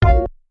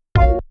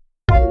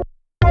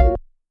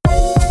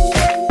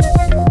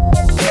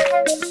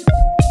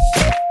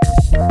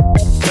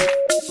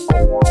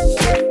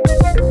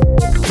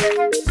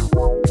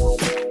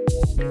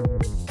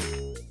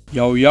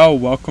Yo,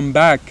 welcome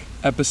back.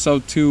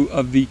 Episode 2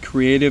 of the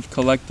Creative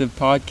Collective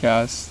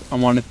podcast. I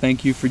want to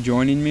thank you for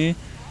joining me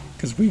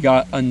because we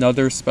got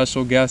another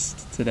special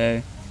guest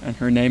today, and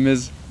her name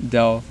is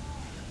Del.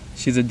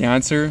 She's a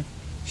dancer,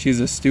 she's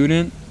a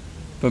student,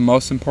 but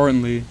most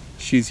importantly,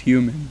 she's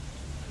human.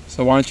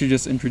 So why don't you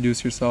just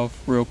introduce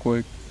yourself real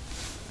quick?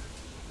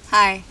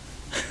 Hi.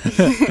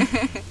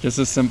 Just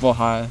a simple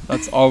hi.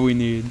 That's all we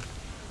need.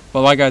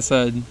 But like I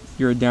said,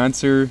 you're a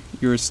dancer,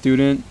 you're a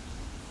student,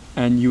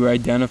 and you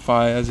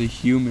identify as a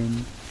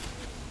human.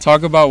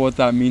 Talk about what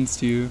that means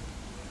to you.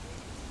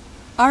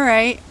 All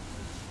right.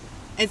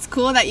 It's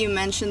cool that you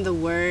mentioned the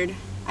word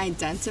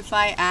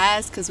identify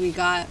as, because we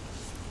got,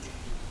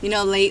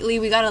 lately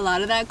we got a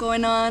lot of that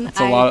going on. It's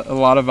a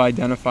lot of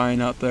identifying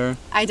out there.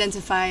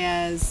 Identify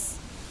as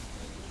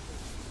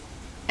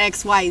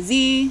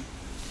XYZ.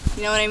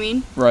 You know what I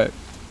mean? Right.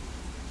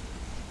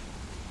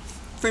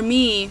 For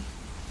me,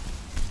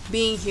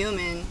 being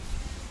human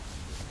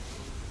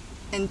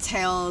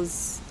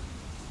entails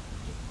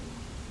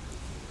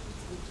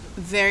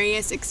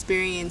various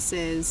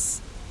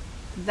experiences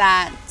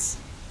that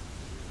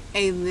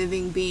a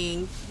living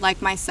being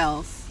like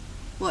myself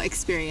will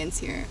experience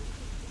here,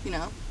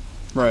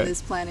 right, on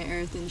this planet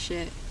Earth and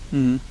shit.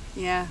 Mm-hmm.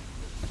 Yeah.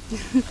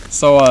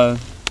 So,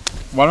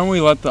 why don't we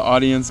let the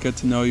audience get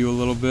to know you a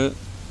little bit?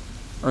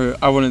 Or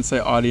I wouldn't say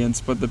audience,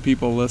 but the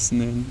people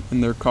listening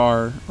in their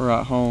car or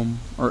at home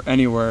or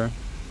anywhere.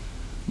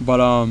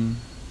 But,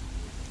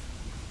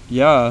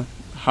 yeah,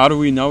 how do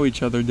we know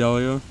each other,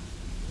 Delia?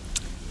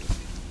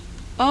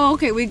 Oh,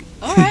 okay.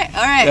 All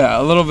right. Yeah,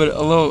 a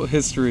little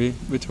history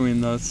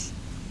between us.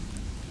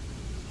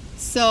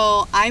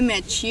 So I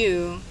met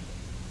you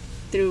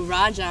through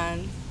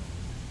Rajan.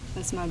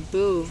 That's my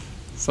boo.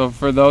 So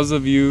for those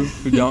of you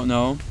who don't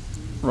know,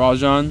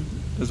 Rajan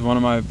is one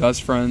of my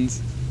best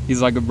friends.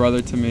 He's like a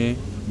brother to me.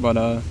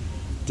 But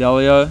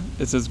Delia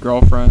is his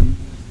girlfriend.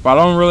 But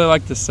I don't really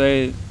like to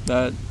say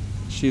that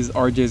she's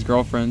RJ's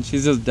girlfriend.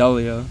 She's just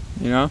Delia,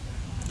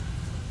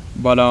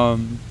 But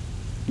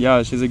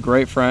yeah, she's a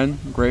great friend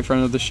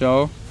of the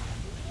show,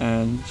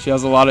 and she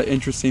has a lot of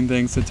interesting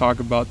things to talk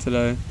about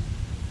today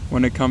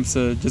when it comes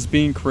to just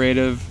being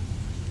creative,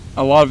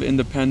 a lot of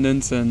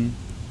independence and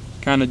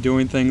kind of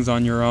doing things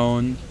on your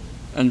own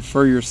and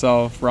for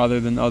yourself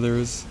rather than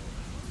others.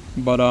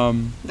 But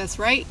that's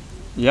right.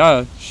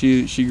 Yeah,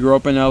 she grew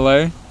up in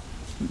LA,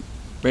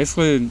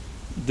 basically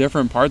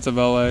different parts of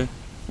LA.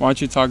 Why don't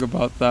you talk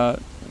about that?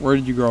 Where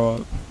did you grow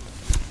up?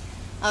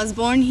 I was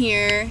born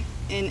here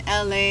in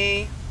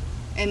LA,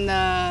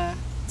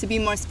 to be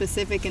more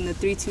specific, in the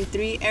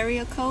 323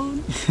 area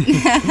code.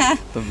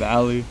 The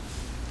Valley.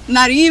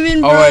 Not even,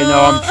 bro. Oh wait, no,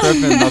 I'm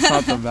tripping. That's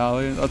not the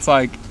Valley. That's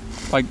like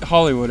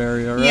Hollywood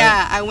area, right?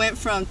 Yeah, I went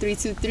from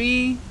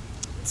 323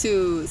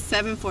 to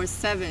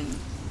 747.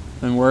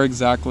 And where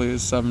exactly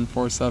is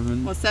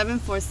 747? Well,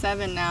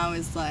 747 now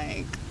is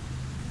like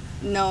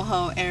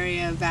NoHo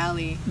area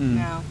Valley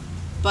now.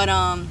 But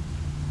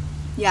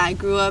yeah, I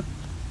grew up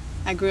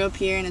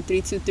here in a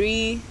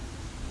 323.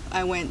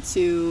 I went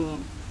to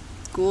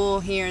school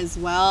here as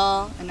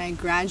well, and I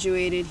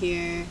graduated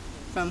here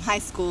from high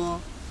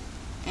school.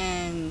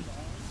 And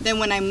then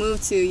when I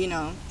moved to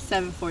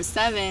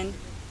 747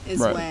 is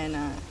right, when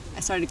I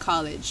started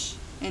college,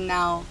 and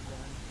now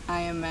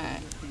I am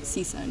at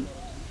CSUN.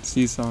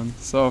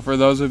 So for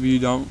those of you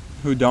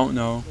who don't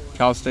know,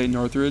 Cal State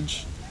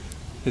Northridge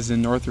is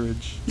in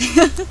Northridge,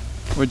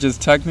 which is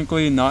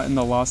technically not in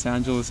the Los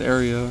Angeles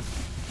area,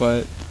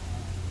 but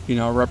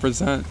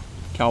represent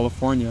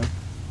California.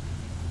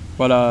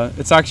 But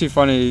it's actually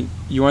funny,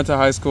 you went to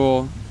high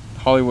school,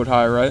 Hollywood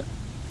High, right?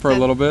 For a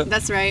little bit?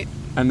 That's right.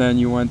 And then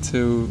you went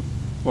to,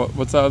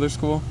 what's that other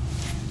school?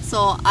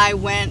 So I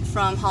went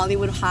from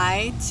Hollywood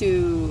High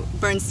to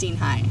Bernstein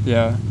High.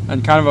 Yeah,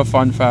 and kind of a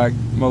fun fact,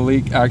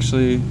 Malik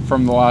actually,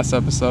 from the last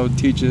episode,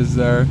 teaches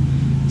there.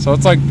 So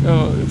it's like,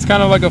 it's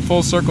kind of like a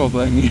full circle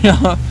thing,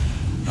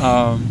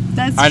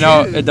 That's I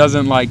know true. it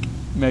doesn't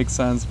make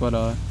sense,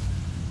 but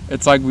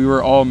it's like we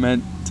were all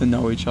meant to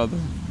know each other.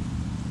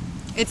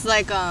 It's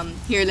like,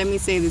 here, let me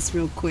say this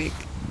real quick.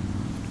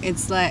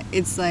 It's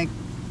like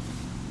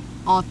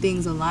all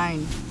things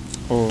align.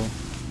 Oh,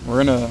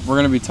 we're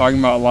gonna be talking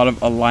about a lot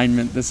of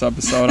alignment this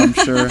episode, I'm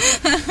sure.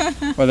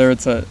 Whether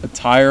it's a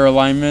tire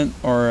alignment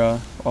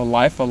or a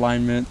life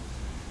alignment,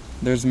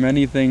 there's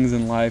many things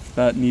in life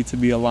that need to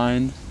be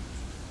aligned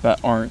that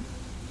aren't.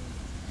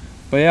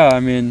 But yeah,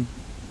 I mean,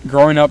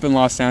 growing up in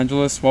Los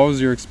Angeles, what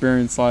was your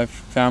experience like?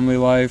 Family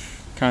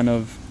life, kind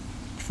of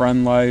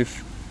friend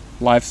life,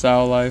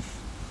 lifestyle life?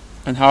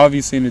 And how have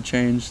you seen it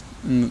change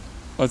in,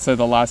 let's say,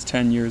 the last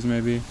 10 years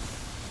maybe?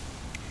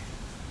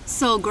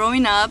 So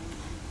growing up,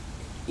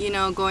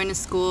 going to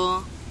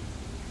school,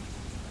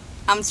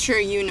 I'm sure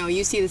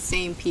you see the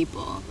same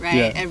people, right?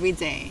 Yeah. Every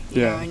day,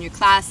 Yeah. in your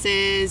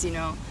classes,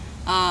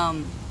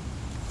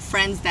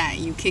 friends that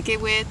you kick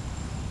it with.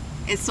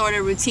 It's sort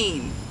of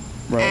routine.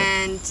 Right.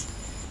 And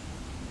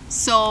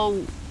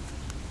so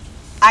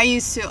I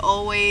used to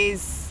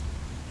always,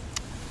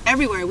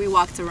 everywhere we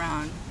walked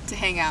around, to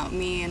hang out.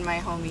 Me and my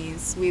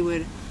homies, we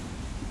would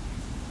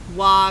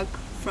walk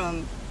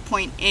from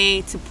point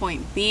A to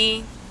point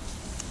B.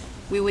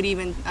 We would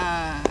even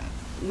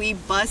we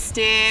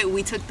busted,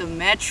 we took the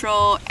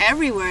metro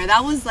everywhere.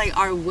 That was like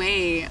our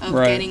way of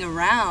getting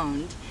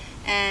around.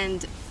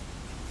 And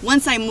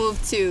once I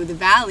moved to the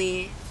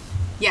valley,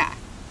 yeah,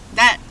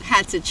 that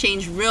had to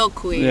change real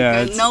quick.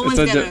 Yeah,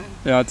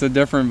 it's a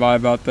different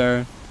vibe out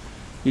there.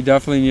 You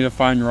definitely need to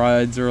find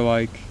rides, or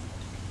like,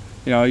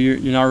 you know, you're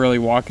not really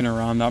walking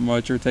around that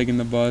much or taking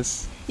the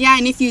bus. Yeah,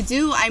 and if you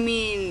do, I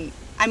mean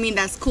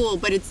that's cool,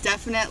 but it's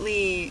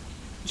definitely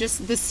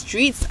just the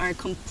streets are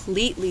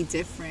completely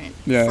different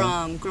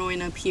from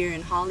growing up here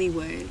in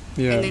Hollywood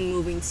and then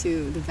moving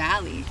to the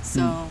valley.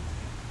 So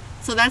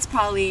that's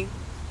probably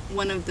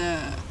one of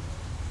the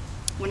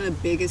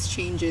biggest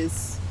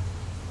changes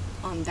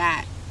on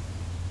that.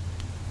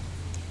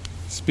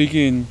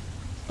 Speaking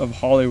of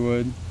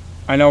Hollywood,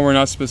 I know we're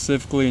not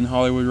specifically in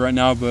Hollywood right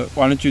now, but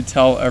why don't you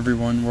tell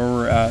everyone where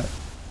we're at?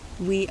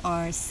 We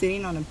are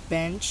sitting on a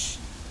bench.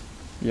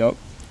 Yep.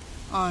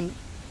 On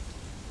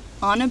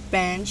a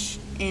bench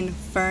in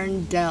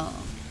Ferndale,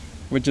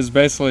 which is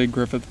basically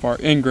Griffith Park.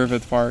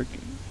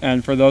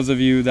 And for those of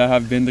you that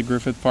have been to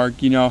Griffith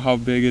Park, you know how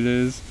big it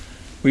is.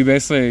 We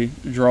basically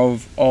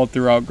drove all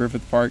throughout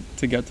Griffith Park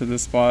to get to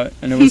this spot,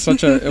 and it was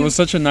such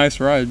a nice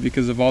ride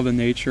because of all the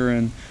nature,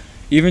 and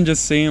even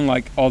just seeing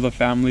like all the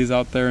families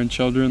out there and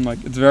children.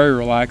 Like, it's very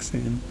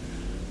relaxing.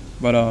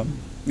 But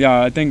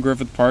yeah, I think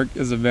Griffith Park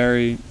is a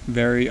very,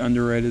 very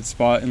underrated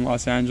spot in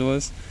Los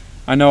Angeles.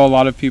 I know a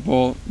lot of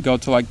people go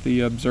to like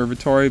the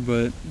observatory,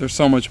 but there's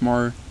so much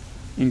more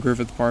in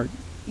Griffith Park.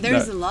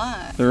 There's a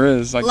lot. There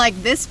is.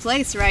 Like this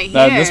place right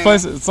here. This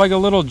place, it's like a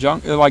little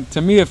junk. Like,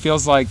 to me, it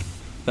feels like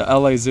the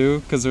LA Zoo,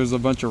 because there's a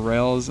bunch of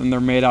rails and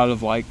they're made out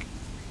of like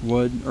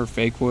wood or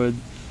fake wood.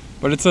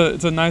 But it's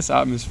a nice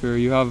atmosphere.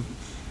 You have,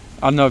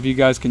 I don't know if you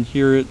guys can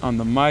hear it on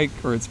the mic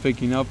or it's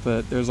picking up,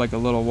 but there's like a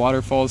little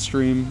waterfall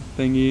stream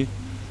thingy.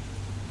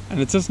 And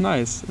it's just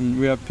nice, and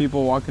we have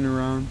people walking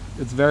around.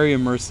 It's very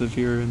immersive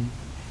here, and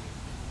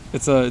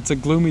it's a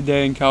gloomy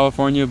day in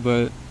California,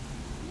 but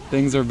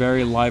things are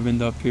very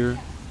livened up here.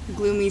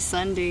 Gloomy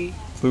Sunday.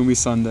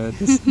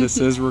 This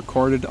is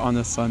recorded on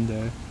a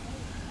Sunday.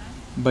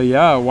 But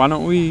yeah, why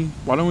don't we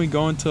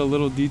go into a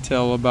little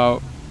detail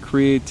about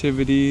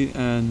creativity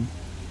and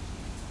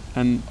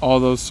all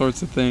those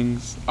sorts of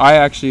things. I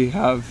actually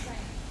have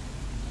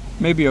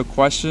maybe a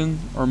question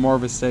or more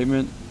of a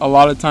statement. A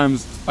lot of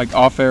times, like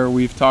off air,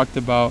 we've talked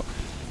about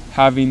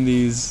having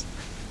these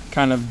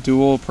kind of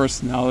dual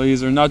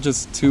personalities, or not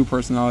just two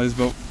personalities,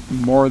 but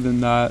more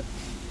than that.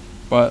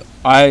 But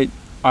I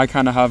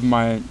kind of have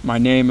my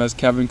name as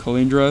Kevin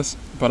Colindres,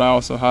 but I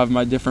also have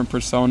my different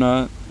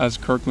persona as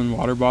Kirkland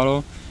Water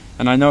Bottle,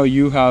 and I know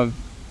you have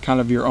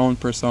kind of your own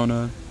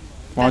persona.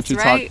 Why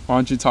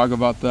don't you talk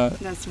about that?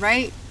 That's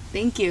right.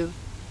 Thank you.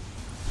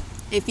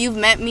 If you've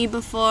met me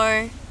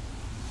before,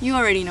 you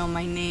already know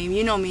my name.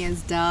 You know me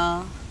as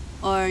Del,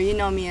 or you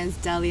know me as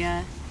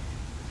Delia,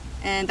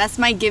 and that's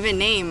my given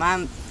name.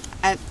 I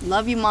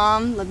love you,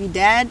 Mom. Love you,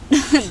 Dad.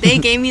 They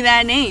gave me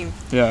that name.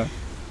 Yeah.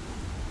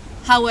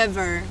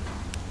 However,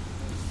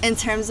 in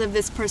terms of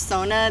this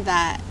persona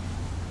that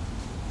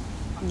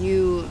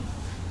you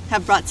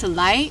have brought to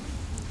light,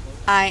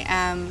 I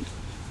am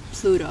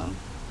Plvto.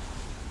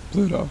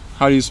 Plvto.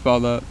 How do you spell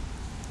that?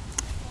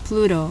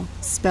 Plvto,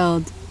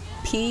 spelled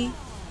Plvto.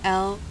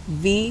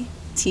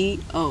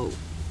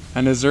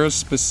 And is there a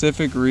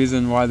specific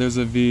reason why there's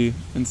a V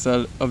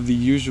instead of the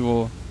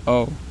usual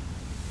O?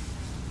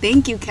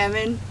 Thank you,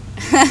 Kevin.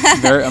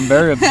 I'm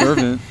very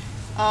observant.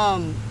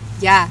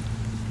 Yeah.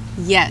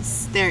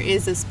 Yes, there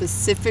is a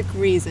specific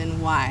reason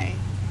why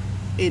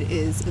it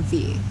is a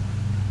V.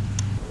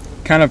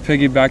 Kind of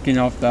piggybacking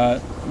off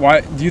that, why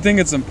do you think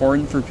it's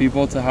important for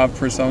people to have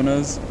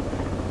personas?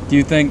 Do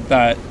you think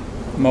that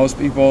most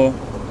people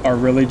are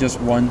really just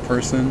one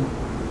person?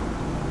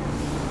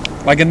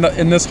 Like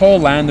in this whole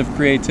land of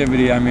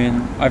creativity, I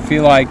mean, I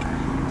feel like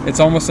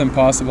it's almost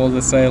impossible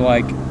to say,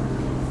 like,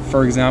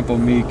 for example,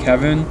 me,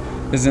 Kevin,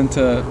 is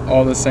into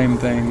all the same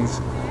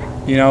things,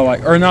 you know,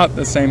 like, or not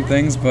the same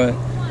things, but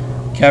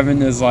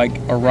Kevin is like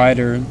a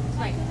writer,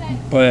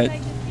 but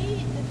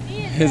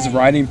his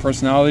writing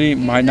personality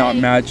might not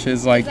match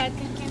his like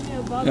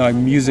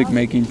music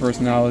making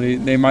personality.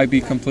 They might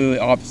be completely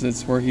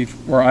opposites,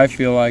 where I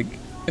feel like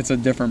it's a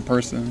different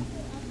person.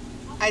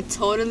 I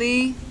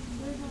totally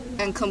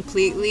and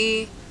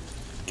completely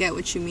get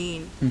what you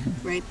mean.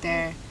 Right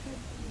there.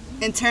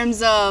 In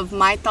terms of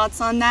my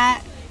thoughts on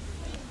that,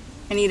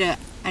 I need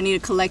to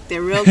collect it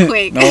real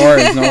quick. No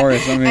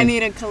worries. I mean, I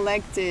need to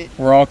collect it.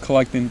 We're all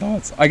collecting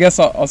thoughts. I guess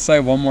I'll say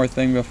one more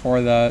thing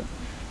before that.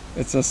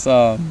 It's just,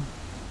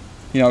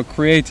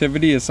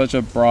 creativity is such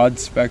a broad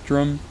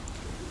spectrum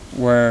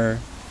where,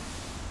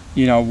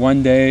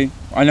 one day,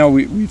 I know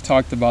we've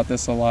talked about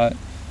this a lot.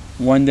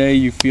 One day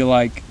you feel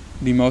like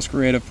the most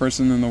creative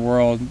person in the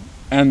world,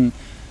 and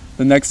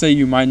the next day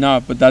you might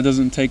not, but that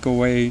doesn't take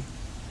away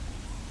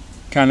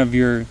kind of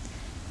your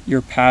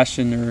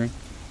passion or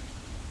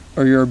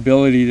or your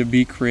ability to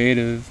be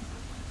creative,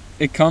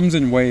 it comes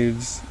in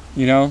waves,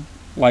 you know?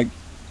 Like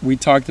we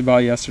talked about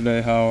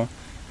yesterday, how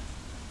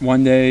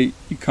one day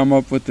you come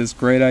up with this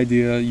great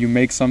idea, you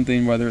make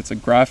something, whether it's a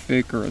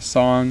graphic or a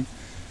song,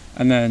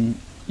 and then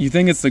you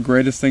think it's the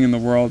greatest thing in the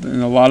world,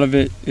 and a lot of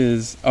it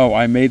is, oh,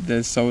 I made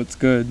this, so it's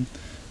good.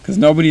 Because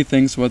nobody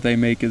thinks what they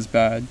make is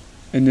bad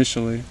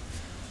initially.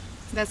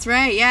 That's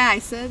right. Yeah, we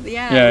said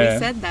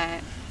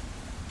that.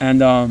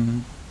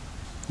 And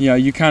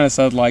you kind of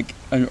said like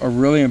a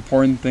really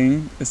important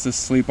thing is to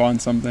sleep on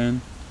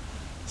something.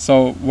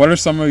 So what are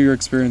some of your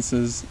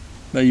experiences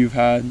that you've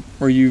had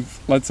where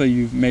let's say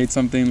you've made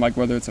something, like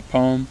whether it's a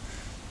poem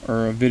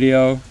or a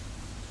video,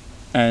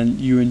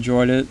 and you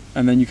enjoyed it,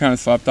 and then you kind of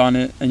slept on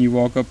it, and you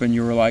woke up and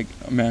you were like,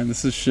 oh, man,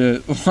 this is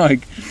shit.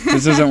 Like,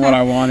 this isn't what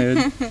I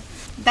wanted.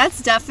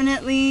 That's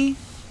definitely,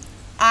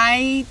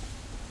 I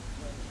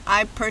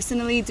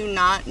personally do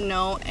not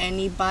know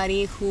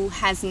anybody who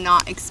has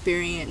not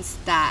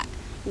experienced that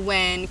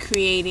when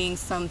creating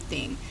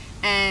something.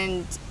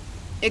 And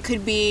it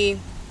could be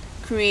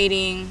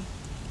creating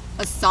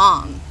a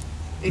song.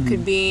 It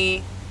could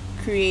be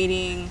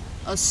creating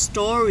a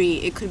story.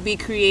 It could be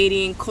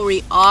creating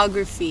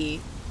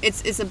choreography.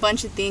 It's a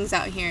bunch of things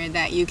out here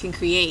that you can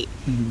create.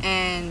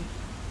 And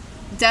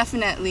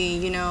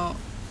definitely,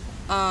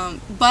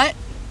 but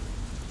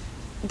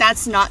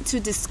that's not to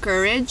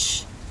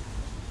discourage,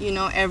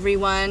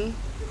 everyone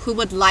who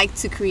would like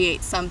to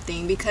create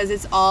something, because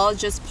it's all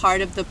just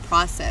part of the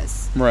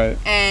process. Right.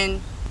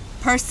 And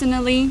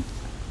personally,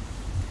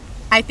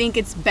 I think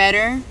it's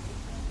better,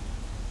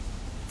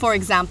 for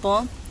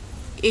example,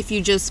 if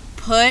you just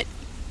put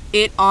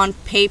it on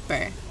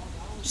paper.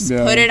 Just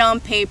put it on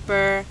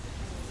paper,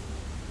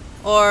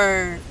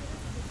 or,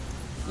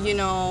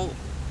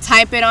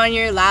 type it on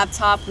your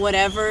laptop,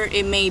 whatever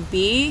it may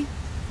be,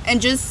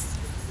 and just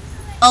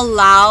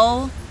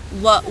allow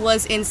what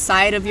was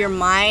inside of your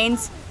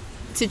mind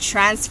to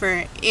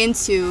transfer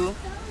into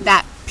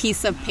that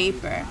piece of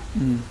paper.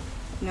 You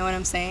know what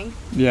I'm saying?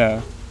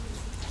 Yeah.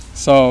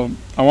 So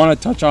I want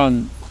to touch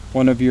on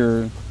one of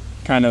your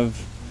kind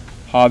of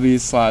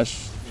hobbies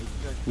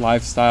 /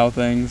 lifestyle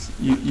things.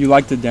 You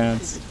like to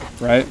dance,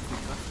 right?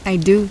 I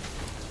do.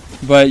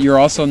 But you're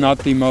also not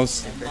the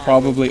most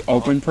probably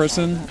open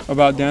person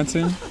about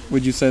dancing.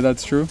 Would you say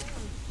that's true?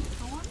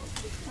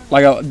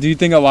 Like, do you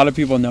think a lot of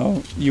people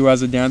know you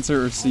as a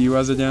dancer or see you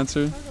as a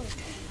dancer?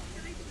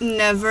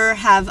 Never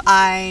have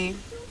I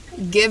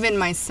given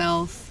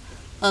myself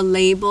a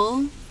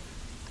label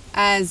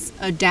as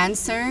a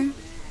dancer.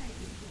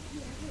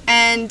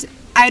 And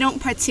I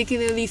don't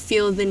particularly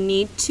feel the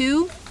need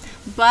to,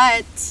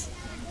 but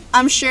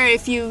I'm sure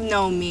if you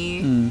know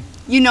me,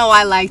 you know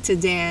I like to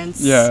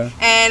dance. Yeah.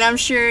 And I'm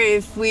sure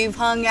if we've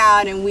hung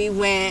out and we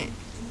went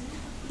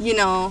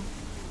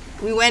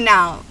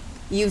out,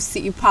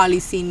 you've probably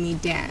seen me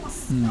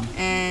dance.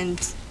 And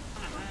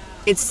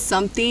it's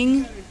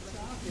something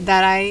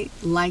that I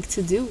like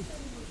to do.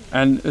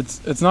 And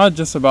it's not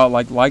just about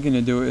liking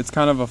to do it, it's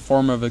kind of a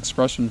form of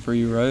expression for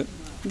you, right?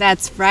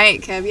 That's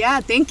right, Kev. Yeah,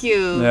 thank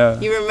you. Yeah.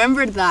 You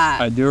remembered that.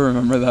 I do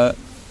remember that.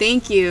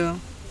 Thank you.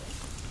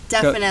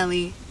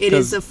 Definitely. It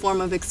is a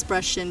form of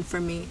expression for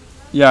me.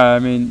 Yeah, I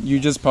mean, you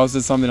just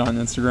posted something on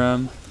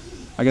Instagram.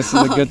 I guess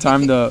it's a good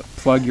time to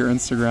plug your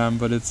Instagram,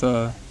 but it's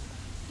Let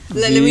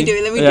me do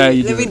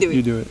it.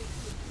 You do it.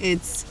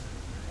 It's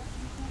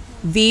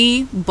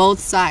V both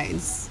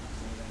sides.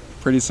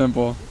 Pretty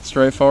simple.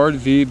 Straightforward,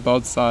 V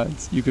both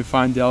sides. You could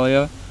find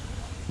Delia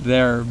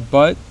there.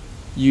 But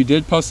you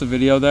did post a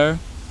video there,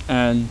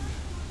 and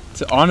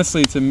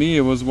honestly, to me,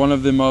 it was one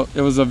of the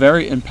it was a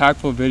very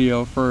impactful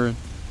video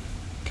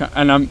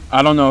and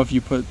I don't know if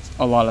you put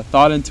a lot of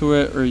thought into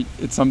it or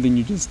it's something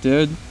you just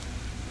did,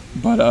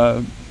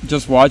 but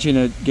just watching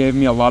it gave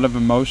me a lot of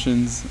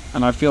emotions,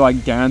 and I feel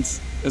like dance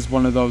is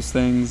one of those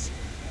things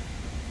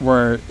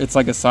where it's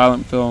like a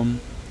silent film.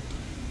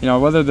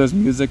 Whether there's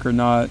music or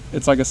not,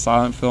 it's like a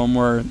silent film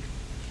where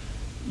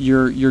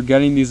you're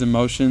getting these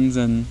emotions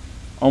and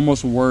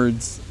almost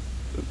words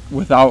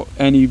without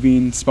any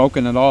being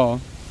spoken at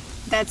all.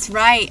 That's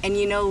right. And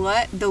you know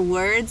what? The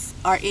words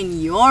are in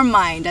your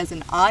mind as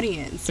an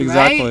audience,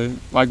 exactly. Right?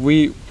 Like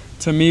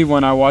to me,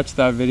 when I watched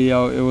that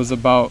video, it was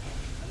about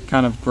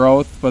kind of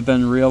growth, but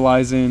then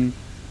realizing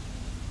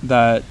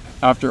that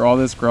after all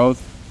this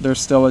growth, there's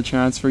still a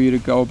chance for you to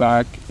go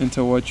back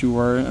into what you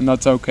were, and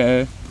that's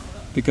okay,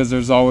 because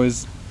there's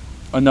always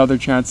another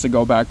chance to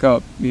go back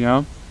up,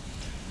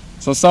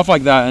 So stuff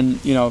like that,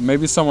 and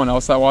maybe someone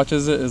else that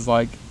watches it is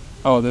like,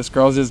 oh, this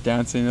girl's just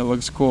dancing, it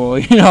looks cool,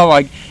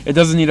 like it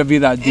doesn't need to be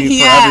that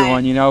deep for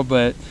everyone,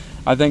 but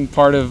I think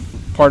part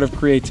of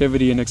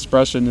creativity and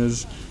expression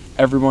is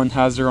everyone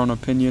has their own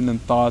opinion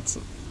and thoughts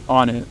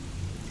on it.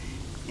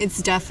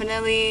 It's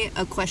definitely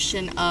a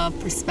question of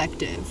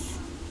perspective,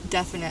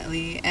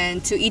 definitely,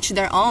 and to each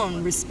their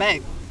own.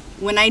 Respect.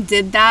 When I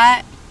did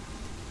that,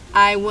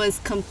 I was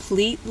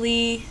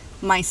completely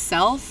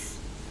myself,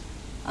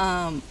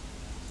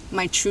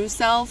 my true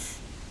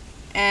self,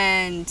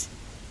 and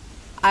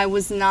I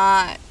was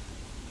not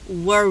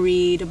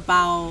worried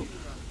about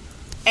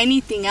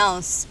anything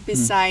else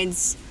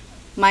besides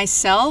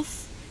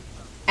myself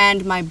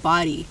and my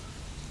body.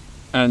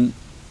 And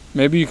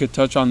maybe you could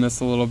touch on this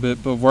a little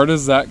bit, but where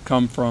does that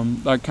come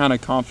from? That kind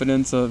of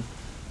confidence of,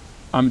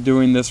 I'm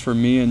doing this for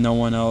me and no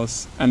one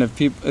else. And if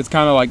people, it's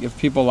kind of like, if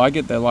people like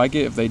it, they like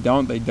it. If they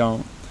don't, they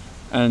don't.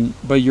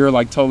 But you're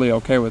like totally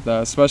okay with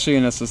that, especially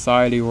in a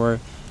society where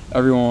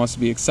everyone wants to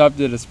be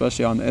accepted,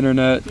 especially on the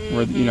internet,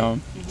 where, you know,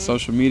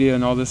 social media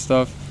and all this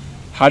stuff.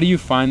 How do you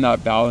find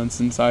that balance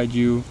inside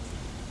you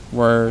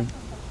where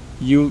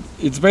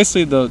it's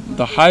basically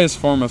the highest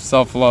form of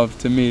self-love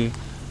to me,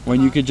 when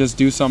you could just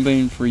do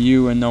something for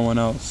you and no one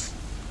else?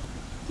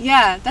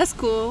 Yeah, that's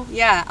cool.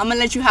 Yeah, I'm gonna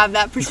let you have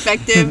that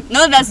perspective.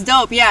 No, that's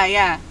dope.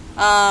 Yeah.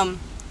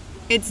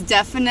 It's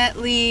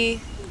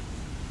definitely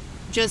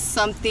just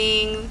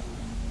something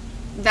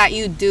that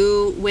you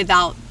do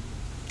without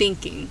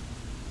thinking.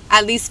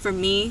 At least for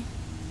me,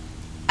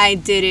 I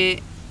did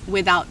it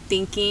without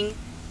thinking.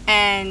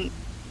 And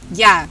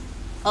yeah,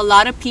 a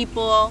lot of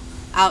people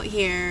out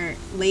here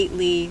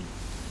lately,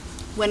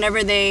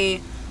 whenever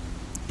they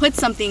put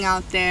something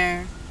out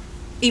there,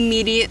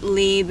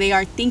 immediately they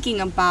are thinking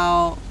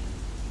about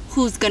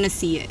who's gonna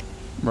see it.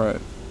 Right.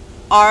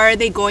 Are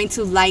they going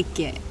to like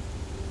it?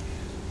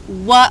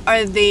 What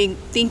are they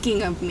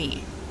thinking of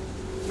me?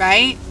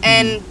 Right?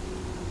 And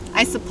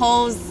I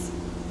suppose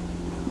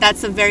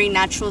that's a very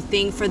natural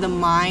thing for the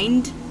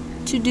mind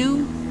to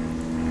do.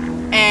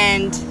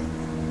 And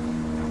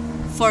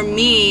for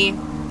me,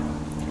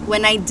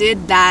 when I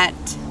did that,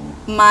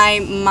 my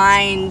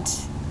mind,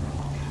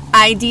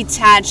 I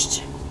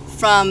detached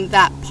from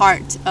that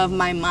part of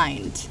my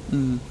mind.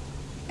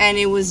 And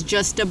it was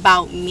just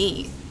about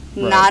me,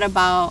 not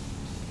about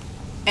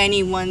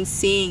anyone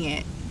seeing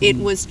it. It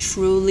was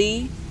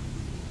truly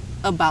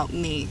about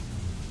me.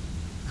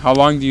 How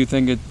long do you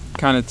think it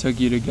kind of took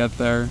you to get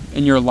there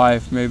in your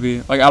life,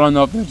 maybe? Like, I don't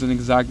know if there's an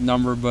exact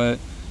number, but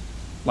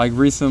like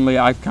recently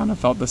I've kind of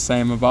felt the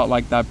same about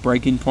like that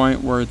breaking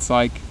point where it's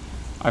like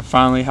I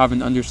finally have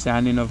an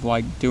understanding of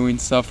like doing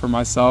stuff for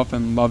myself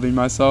and loving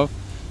myself.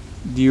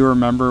 Do you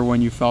remember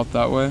when you felt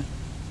that way?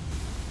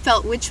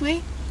 Felt which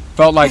way?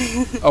 Felt like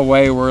a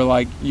way where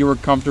like you were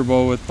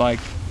comfortable with like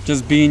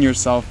just being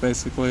yourself,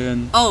 basically.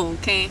 And oh,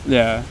 okay.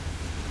 Yeah.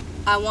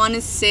 I want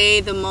to say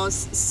the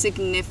most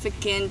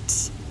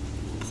significant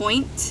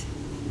point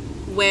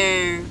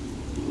where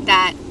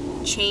that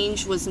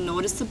change was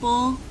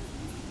noticeable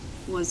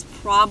was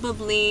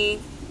probably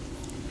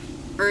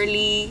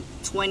early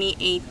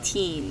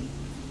 2018.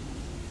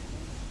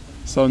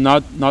 So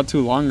not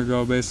too long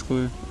ago,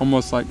 basically.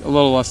 Almost like a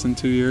little less than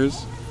 2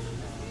 years.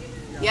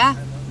 Yeah.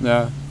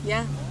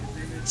 Yeah.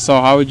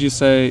 So how would you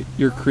say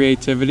your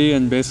creativity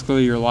and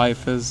basically your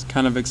life has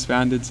kind of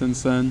expanded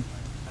since then?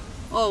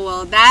 Oh,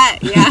 well, that,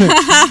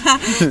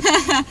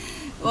 yeah.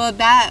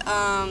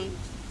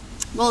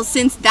 Well,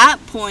 since that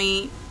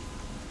point,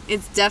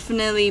 it's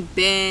definitely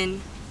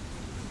been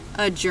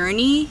a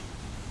journey.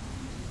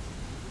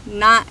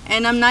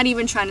 And I'm not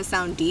even trying to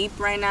sound deep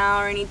right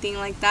now or anything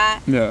like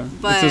that. Yeah,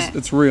 but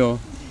it's real.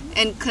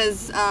 And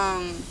because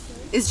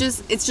it's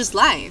just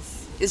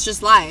life. It's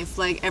just life.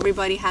 Like,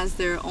 everybody has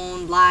their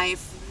own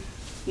life.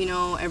 You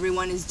know,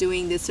 everyone is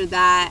doing this or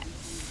that.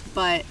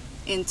 But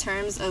in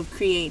terms of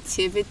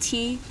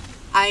creativity,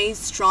 I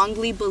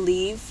strongly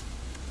believe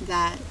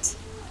that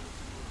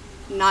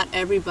not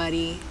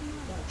everybody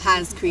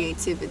has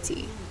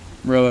creativity.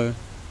 Really?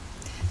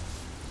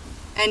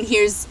 And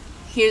here's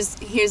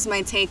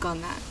my take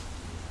on that.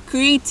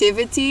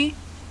 Creativity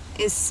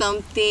is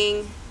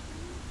something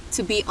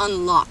to be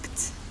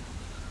unlocked.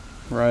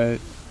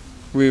 Right.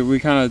 We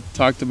kind of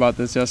talked about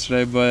this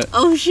yesterday, but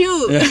oh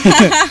shoot.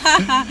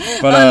 Yeah.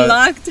 But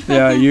unlocked.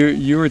 Yeah,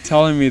 you were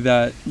telling me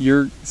that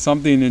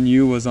something in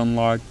you was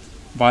unlocked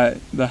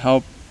by the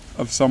help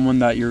of someone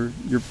that you're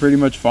pretty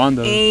much fond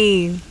of.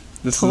 Hey,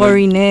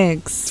 Tori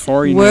Nix.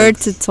 Word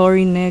to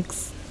Tori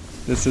Nix.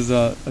 This is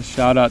a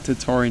shout out to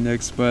Tori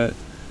Nix, but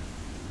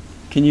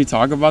can you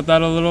talk about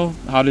that a little?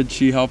 How did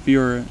she help you,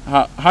 or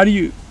how do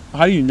you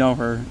know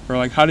her, or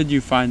like how did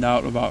you find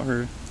out about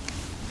her?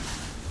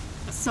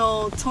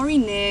 So Tori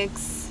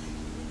Nix,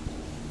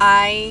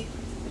 I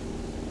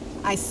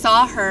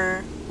saw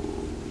her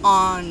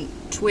on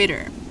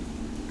Twitter.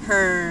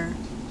 Her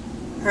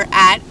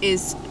 @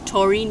 is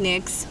Tori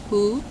Nix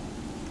Who.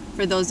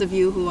 For those of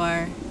you who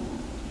are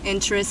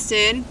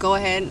interested, go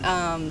ahead,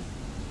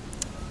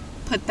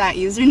 put that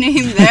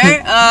username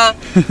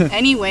there.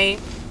 Anyway,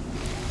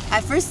 I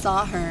first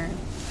saw her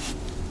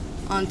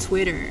on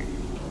Twitter,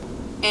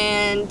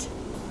 and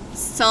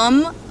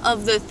some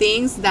of the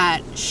things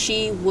that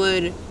she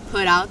would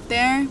put out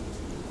there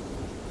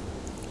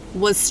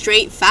was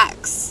straight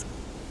facts.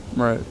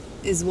 Right.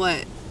 Is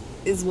what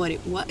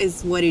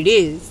it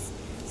is.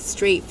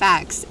 Straight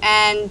facts.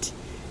 And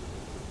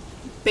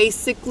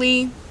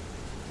basically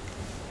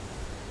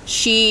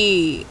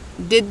she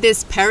did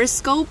this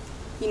Periscope.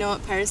 You know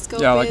what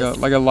Periscope is? Yeah,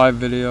 like a live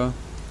video.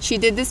 She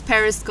did this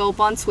Periscope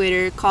on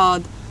Twitter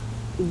called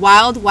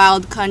Wild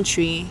Wild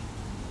Country.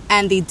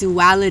 and the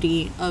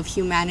duality of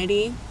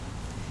humanity.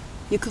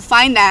 You could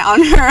find that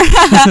on her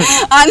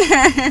on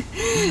her.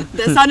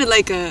 That sounded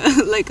like a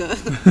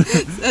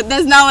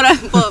that's not what I.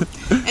 Well,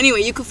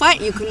 anyway, you can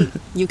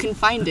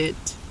find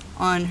it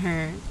on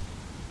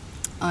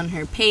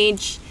her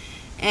page.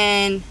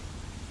 And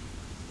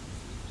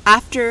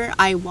after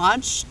I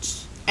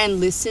watched and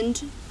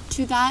listened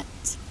to that,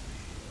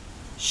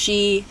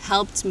 she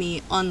helped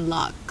me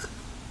unlock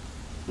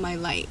my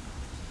light.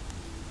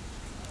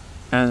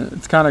 And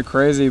it's kind of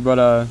crazy,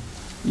 but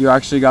you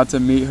actually got to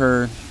meet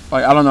her,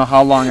 like, I don't know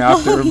how long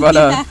after, but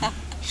yeah.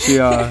 She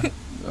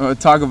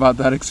talk about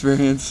that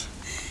experience.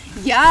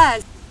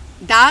 Yeah,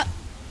 that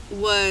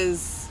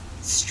was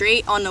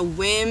straight on a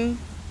whim,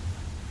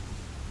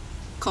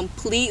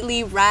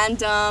 completely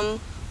random,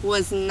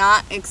 was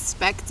not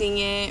expecting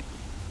it.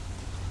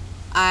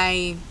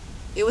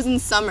 It was in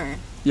summer.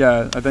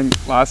 Yeah, I think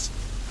last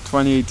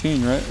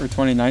 2018, right? Or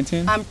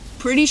 2019? I'm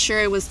pretty sure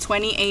it was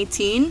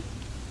 2018.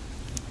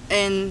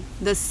 In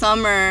the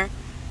summer,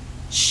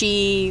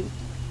 she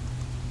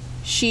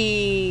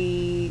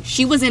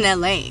was in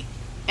LA,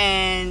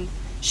 and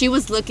she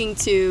was looking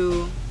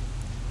to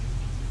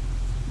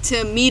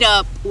meet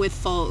up with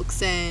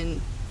folks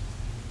and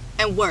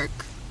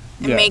work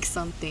and make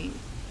something.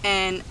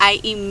 And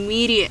I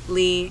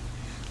immediately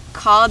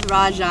called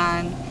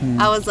Rajan.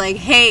 I was like,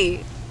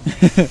 hey.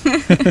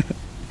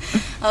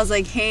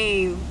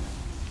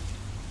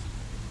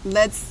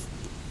 Let's,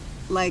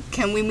 like,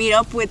 can we meet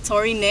up with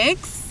Tori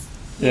Nix?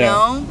 You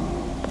know?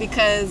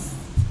 Because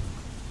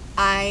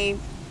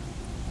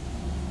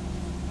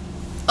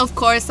of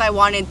course, I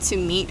wanted to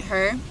meet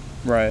her.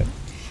 Right.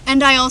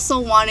 And I also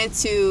wanted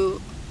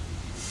to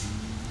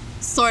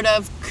sort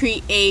of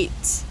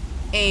create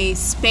a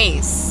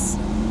space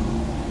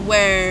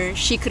where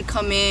she could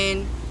come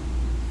in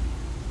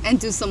and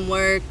do some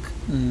work,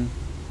 and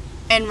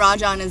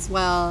Rajan as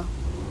well,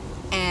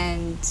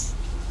 and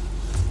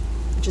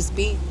just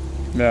be.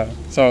 Yeah.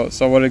 So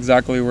what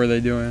exactly were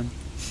they doing?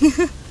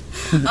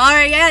 All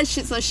right. Yeah.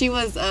 So she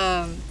was.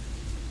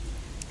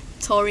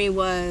 Tori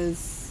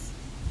was.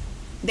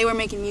 They were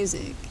making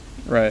music.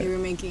 Right. They were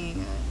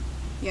making.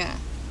 Yeah.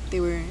 They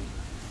were.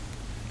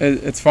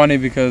 It's funny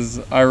because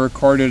I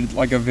recorded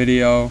like a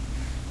video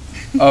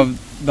of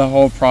the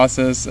whole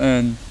process,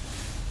 and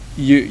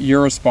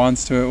your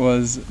response to it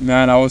was,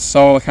 man, I was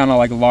so kind of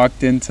like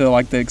locked into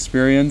like the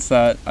experience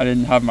that I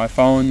didn't have my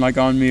phone like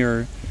on me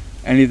or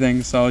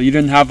anything, so you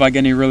didn't have like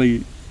any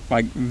really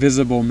like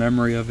visible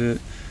memory of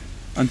it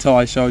until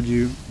I showed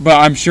you. But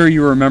I'm sure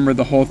you remember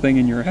the whole thing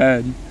in your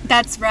head.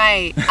 That's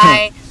right.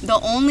 The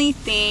only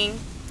thing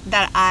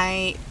that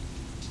I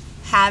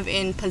have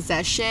in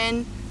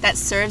possession that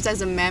serves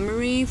as a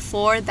memory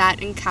for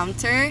that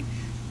encounter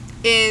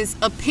is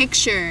a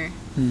picture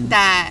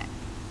that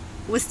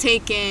was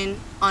taken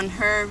on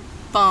her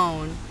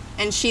phone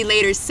and she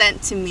later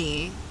sent to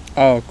me.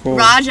 Oh, cool.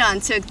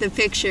 Rajan took the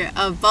picture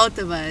of both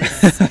of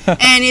us.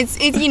 And it's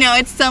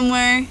it's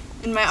somewhere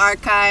in my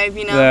archive,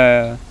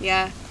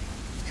 Yeah.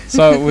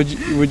 So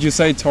would you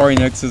say Tori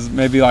Nix is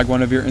maybe like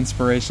one of your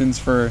inspirations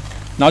for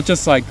not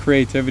just like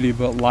creativity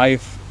but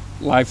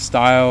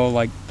lifestyle,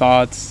 like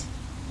thoughts?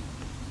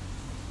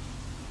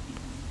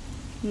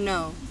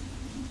 No.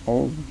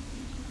 Oh,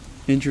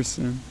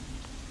 interesting.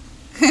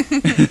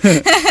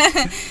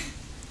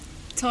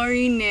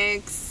 Tori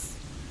Nix.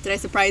 Did I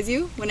surprise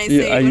you when I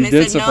say? Yeah, when you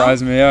did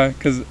surprise me. Yeah,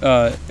 because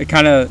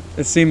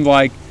it seemed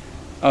like,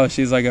 oh,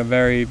 she's like a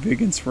very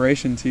big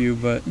inspiration to you.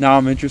 But now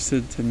I'm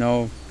interested to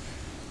know,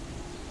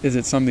 is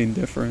it something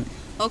different?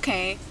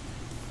 Okay.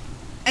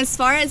 As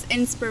far as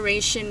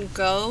inspiration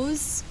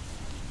goes,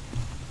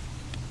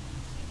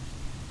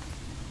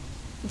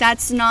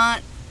 that's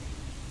not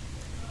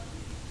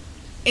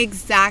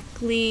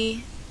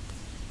exactly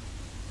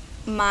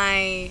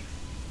my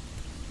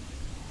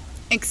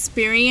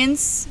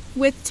experience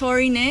with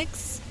Tori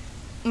Nix.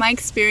 My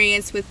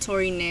experience with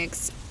Tori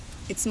Nix,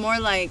 it's more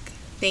like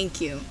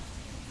thank you.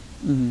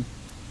 Mm-hmm.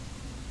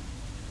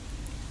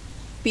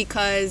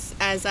 Because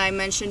as I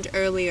mentioned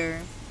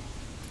earlier,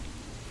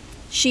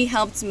 she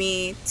helped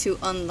me to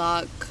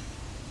unlock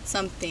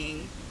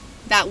something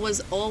that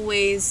was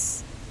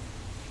always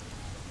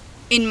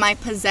in my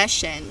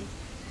possession,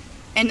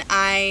 and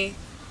I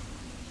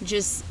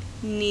just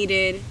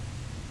needed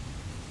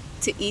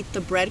to eat the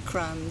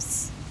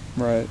breadcrumbs,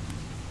 right,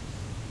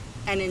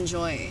 and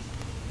enjoy.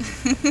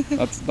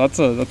 That's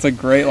a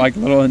great like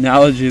little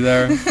analogy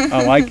there.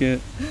 I like it.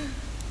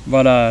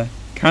 But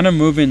kind of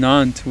moving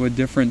on to a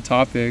different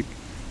topic,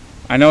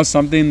 I know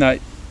something that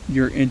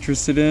you're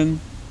interested in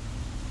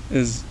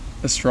is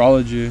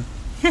astrology,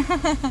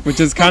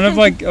 which is kind of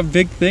like a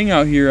big thing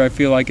out here, I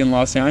feel like, in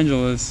Los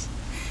Angeles.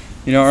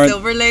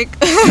 Silver Lake,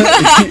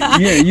 yeah,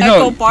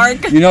 Echo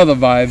Park. You know the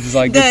vibes,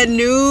 like the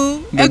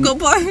new Echo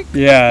Park.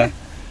 Yeah,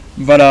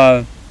 but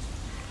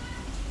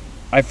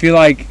I feel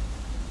like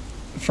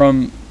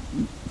from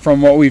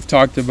what we've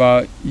talked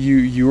about,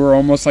 you were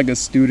almost like a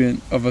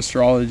student of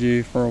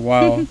astrology for a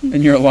while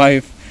in your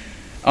life.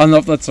 I don't know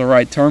if that's the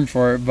right term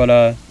for it, but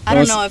I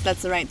don't know if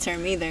that's the right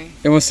term either.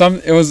 It was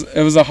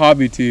a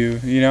hobby to you,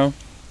 you know?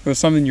 It was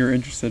something you were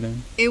interested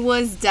in. It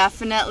was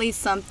definitely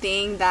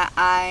something that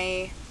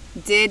I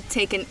did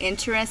take an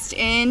interest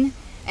in,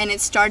 and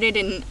it started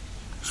in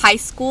high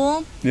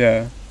school.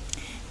 Yeah.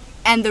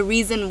 And the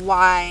reason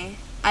why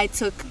I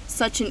took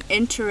such an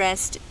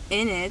interest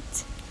in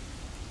it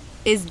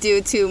is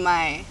due to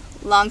my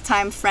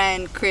longtime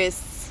friend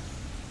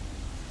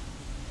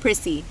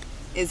Prissy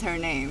is her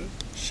name.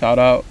 Shout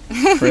out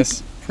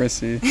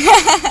Prissy.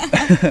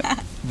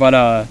 But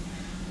I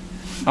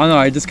don't know,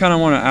 I just kind of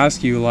want to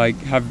ask you, like,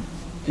 have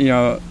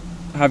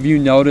you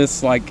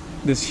noticed like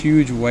this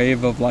huge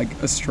wave of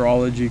like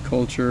astrology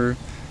culture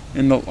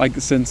in the, like,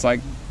 since, like,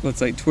 let's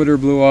say Twitter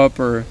blew up,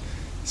 or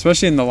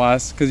especially in the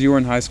last, because you were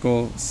in high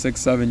school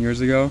 6-7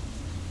 years ago?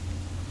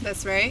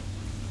 That's right.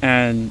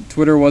 And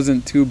Twitter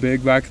wasn't too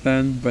big back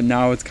then, but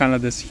now it's kind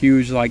of this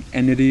huge like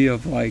entity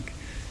of like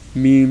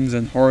memes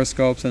and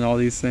horoscopes and all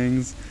these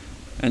things,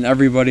 and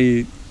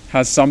everybody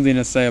has something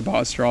to say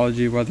about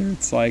astrology, whether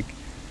it's like,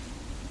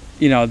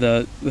 you know,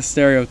 the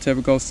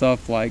stereotypical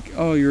stuff like,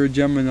 oh, you're a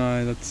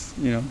Gemini, that's,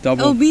 you know,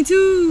 double. Oh, me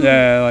too.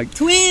 Yeah, like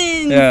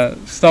twins. Yeah,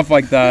 stuff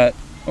like that.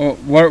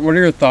 What are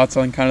your thoughts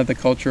on kind of the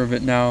culture of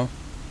it now?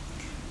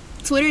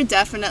 Twitter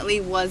definitely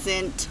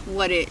wasn't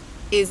what it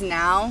is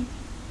now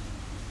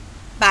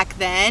back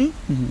then.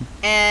 Mm-hmm.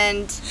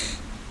 And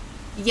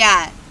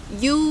yeah,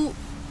 you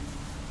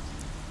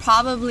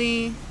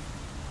probably,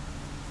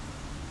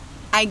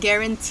 I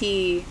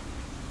guarantee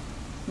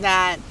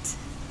that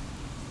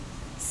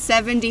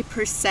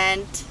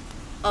 70%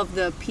 of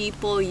the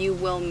people you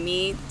will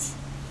meet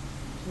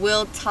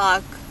will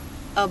talk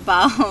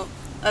about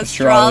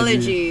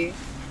astrology.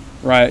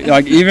 Right.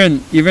 Like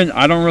even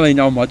I don't really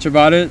know much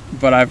about it,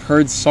 but I've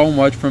heard so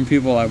much from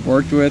people I've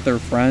worked with or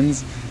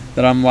friends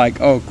that I'm like,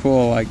 oh,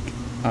 cool, like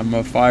I'm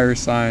a fire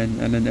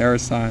sign and an air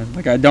sign.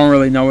 Like I don't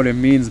really know what it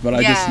means, but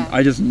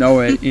I just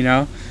know it, you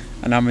know?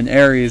 And I'm an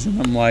Aries, and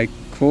I'm like,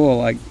 cool,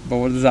 like, but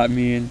what does that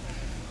mean?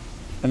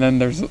 And then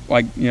there's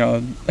like, you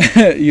know,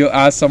 you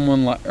ask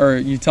someone, like, or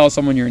you tell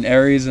someone you're an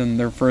Aries, and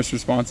their first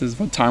response is,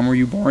 what time were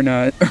you born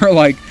at? Or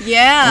like,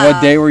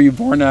 what day were you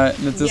born at?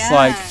 And it's just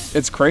like,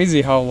 it's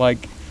crazy how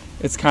like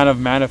it's kind of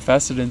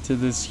manifested into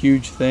this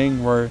huge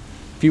thing where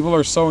people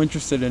are so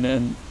interested in it,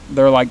 and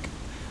they're like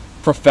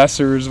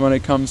professors when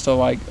it comes to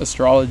like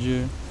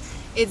astrology.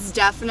 It's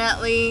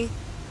definitely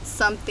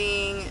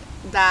something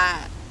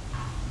that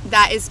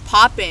is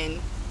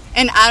popping,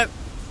 and I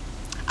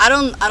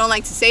don't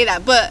like to say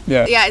that, but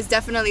yeah, it's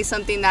definitely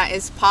something that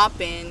is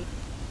popping,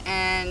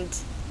 and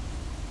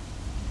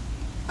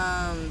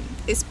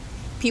it's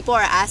people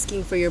are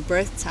asking for your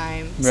birth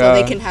time so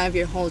they can have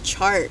your whole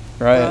chart,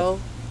 right, bro.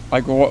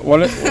 Like what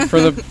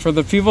for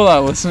the people that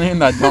are listening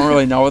that don't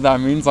really know what that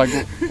means, like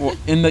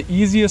in the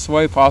easiest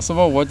way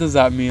possible, what does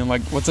that mean?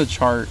 Like, what's a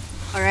chart?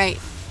 All right,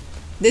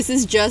 this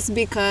is just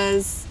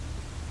because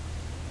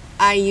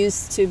I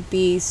used to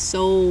be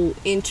so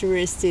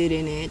interested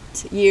in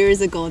it years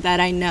ago that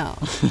I know.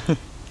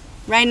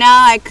 Right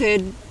now I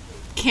could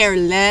care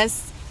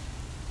less,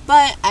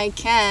 but I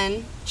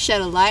can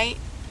shed a light.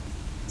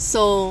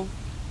 So,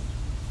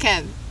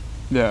 Kev.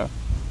 Yeah.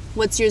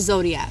 What's your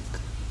zodiac?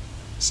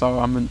 So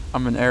I'm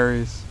an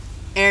Aries.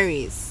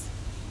 Aries.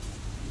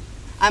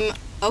 I'm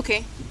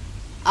okay.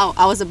 Oh,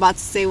 I was about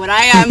to say what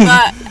I am,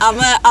 but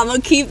I'm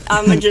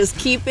gonna just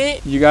keep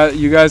it. You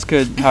guys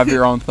could have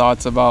your own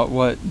thoughts about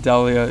what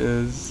Delia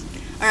is.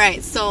 All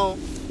right. So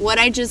what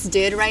I just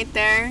did right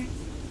there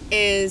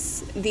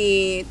is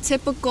the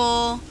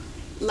typical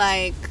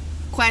like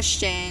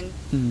question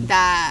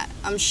that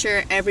I'm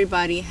sure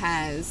everybody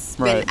has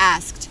been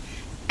asked,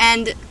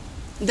 and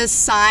the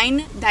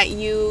sign that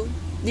your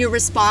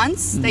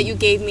response that you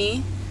gave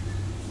me,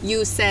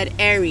 you said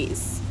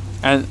Aries.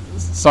 And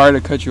sorry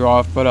to cut you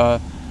off,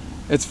 but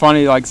it's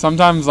funny, like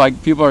sometimes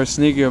like people are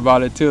sneaky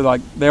about it too. Like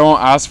they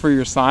won't ask for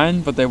your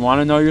sign, but they want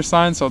to know your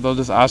sign, so they'll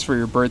just ask for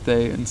your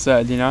birthday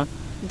instead, you know?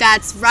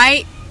 That's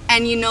right.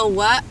 And you know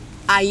what?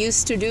 I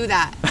used to do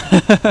that.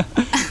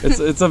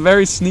 It's a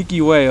very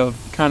sneaky way of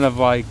kind of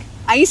like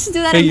I used to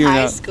do that in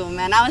high school,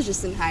 man. I was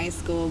just in high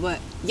school, but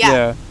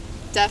yeah.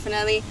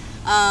 Definitely.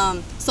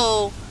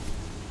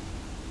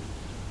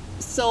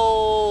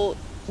 So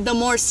the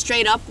more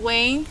straight up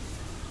way,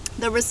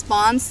 the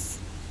response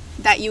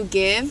that you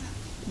give,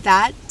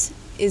 that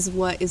is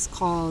what is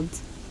called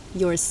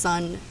your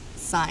sun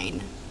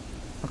sign.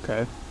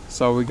 Okay.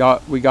 So we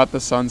got the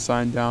sun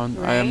sign down.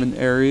 Right? I am an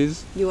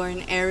Aries. You are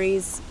an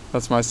Aries.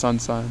 That's my sun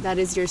sign. That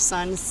is your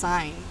sun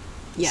sign.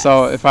 Yes.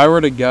 So if I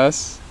were to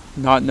guess,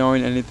 not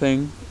knowing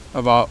anything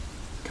about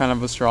kind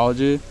of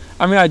astrology,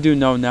 I mean I do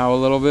know now a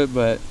little bit,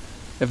 but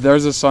if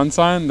there's a sun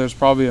sign, there's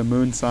probably a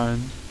moon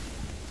sign.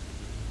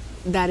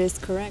 That is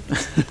correct.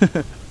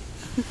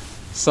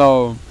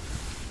 So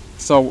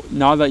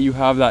now that you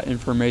have that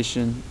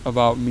information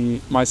about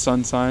me, my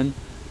sun sign,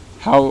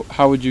 how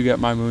would you get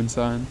my moon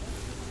sign?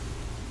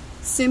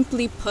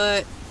 Simply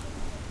put,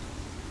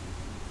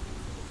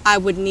 I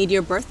would need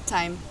your birth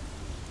time.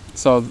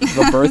 So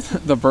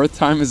the birth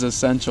time is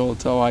essential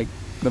to like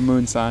the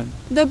moon sign.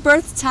 The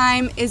birth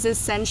time is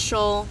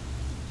essential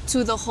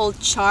to the whole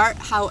chart.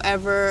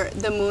 However,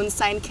 the moon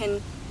sign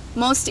can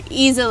most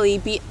easily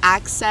be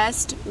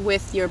accessed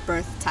with your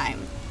birth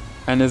time.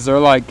 And is there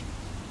like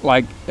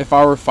if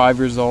I were 5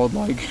 years old,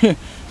 like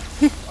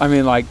I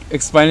mean, like,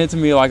 explain it to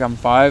me like I'm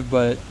 5,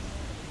 but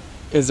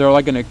is there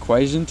like an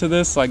equation to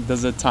this? Like,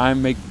 does the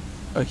time make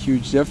a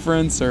huge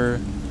difference,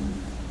 or?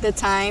 The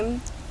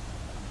time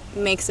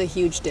makes a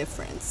huge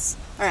difference.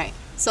 All right,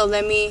 so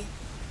let me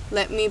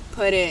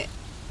put it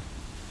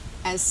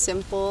as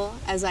simple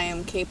as I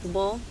am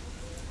capable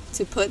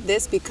to put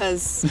this,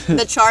 because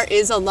the chart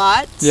is a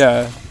lot.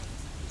 Yeah.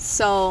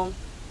 So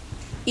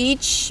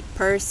each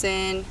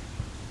person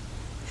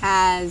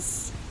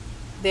has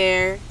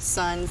their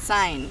sun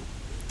sign.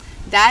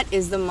 That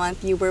is the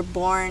month you were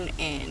born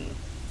in.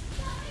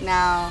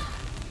 Now,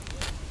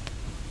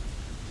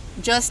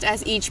 just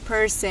as each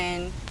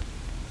person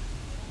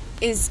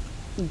is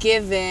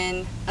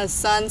given a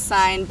sun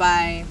sign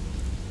by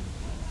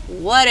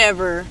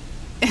whatever,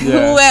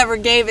 Yeah. whoever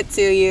gave it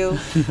to you,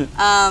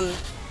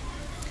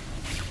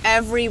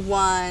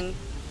 everyone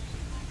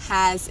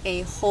has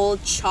a whole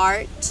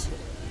chart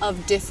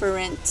of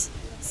different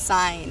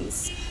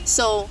signs.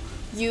 So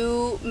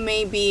you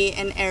may be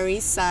an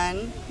Aries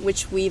sun,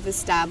 which we've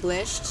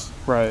established,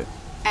 Right.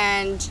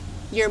 and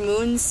your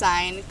moon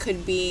sign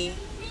could be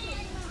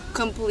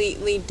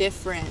completely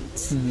different.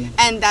 Mm-hmm.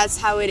 And that's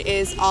how it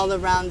is all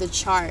around the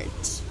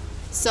chart.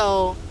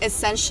 So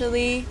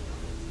essentially,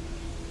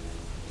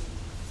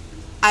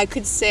 I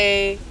could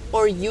say,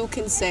 or you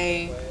can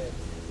say,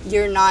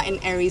 you're not an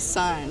Aries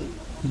sun,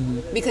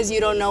 Mm-hmm. because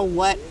you don't know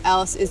what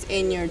else is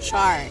in your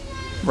chart.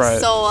 Right.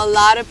 So a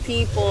lot of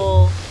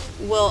people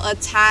will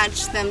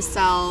attach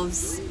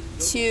themselves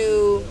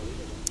to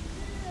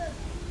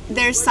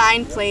their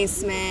sign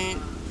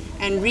placement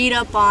and read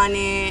up on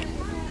it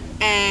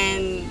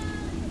and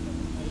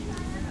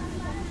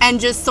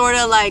just sort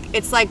of like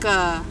it's like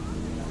a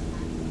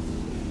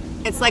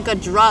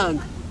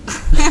drug.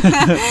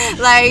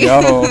 Like,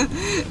 Yo.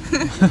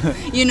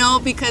 you know,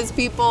 because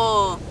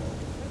people,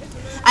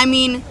 I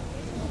mean,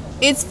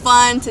 it's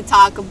fun to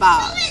talk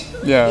about.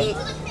 Yeah.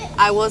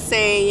 I will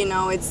say, you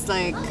know, it's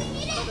like,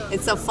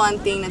 it's a fun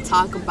thing to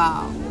talk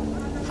about.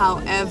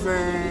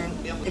 However,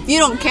 if you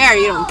don't care,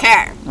 you don't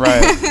care.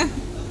 Right.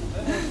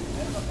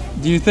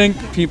 Do you think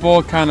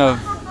people kind of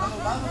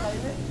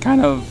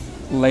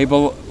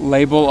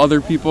label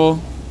other people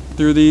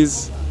through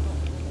these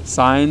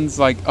signs,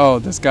 like, oh,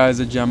 this guy's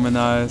a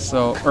Gemini,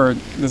 so, or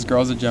this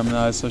girl's a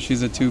Gemini, so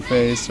she's a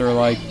two-face, or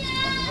like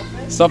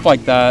stuff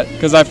like that?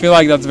 Because I feel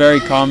like that's very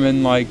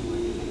common. Like,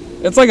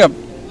 it's like a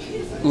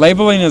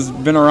labeling has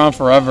been around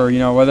forever, you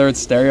know, whether it's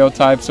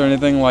stereotypes or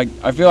anything. Like,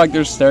 I feel like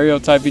there's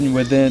stereotyping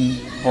within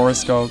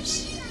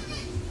horoscopes.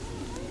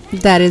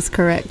 That is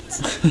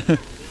correct.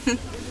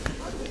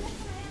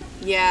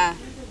 Yeah.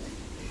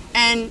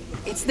 And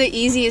it's the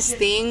easiest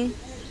thing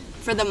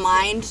for the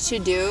mind to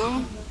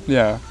do,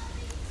 Yeah.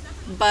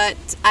 but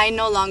I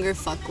no longer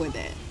fuck with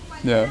it.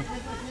 Yeah.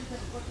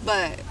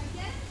 But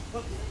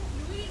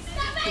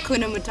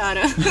Hakuna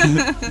Matata.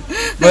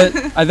 But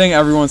I think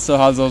everyone still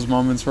has those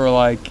moments where,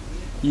 like,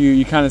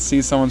 you kind of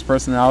see someone's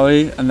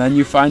personality, and then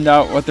you find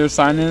out what their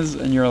sign is,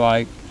 and you're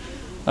like,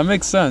 that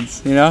makes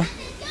sense, you know?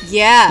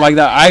 Yeah. Like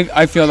that,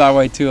 I feel that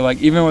way too. Like,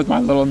 even with my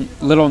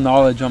little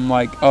knowledge, I'm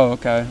like, oh,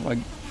 okay. Like,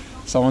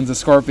 someone's a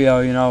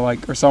Scorpio, you know,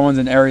 like, or someone's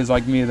an Aries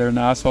like me, they're an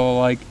asshole.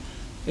 Like,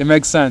 it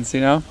makes sense,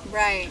 you know?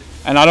 Right.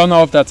 And I don't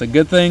know if that's a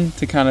good thing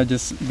to kind of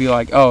just be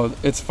like, oh,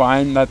 it's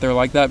fine that they're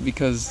like that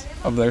because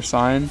of their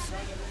sign.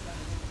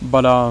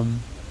 But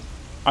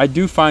I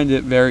do find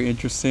it very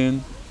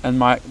interesting. And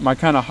my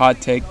kind of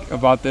hot take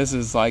about this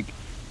is, like,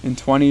 in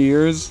 20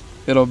 years,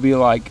 it'll be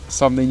like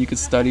something you could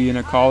study in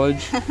a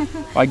college,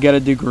 like get a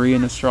degree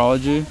in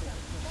astrology.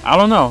 I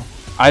don't know.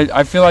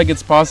 I feel like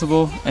it's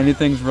possible.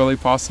 Anything's really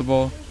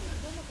possible.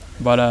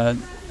 But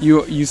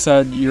you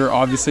said you're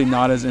obviously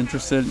not as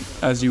interested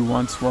as you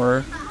once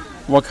were.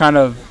 What kind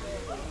of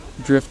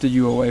drifted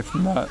you away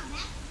from that?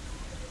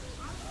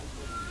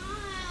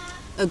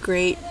 A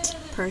great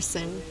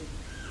person.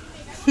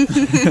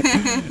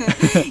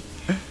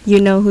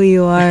 You know who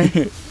you are.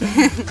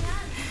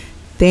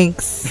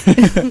 Thanks.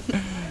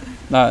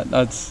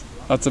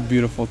 That's a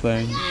beautiful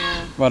thing.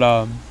 Yeah. But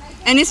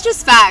And it's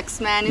just facts,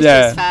 man. It's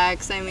Yeah. just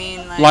facts. I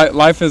mean, like,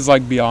 life is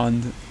like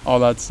beyond all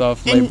that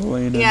stuff,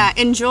 labeling. Yeah,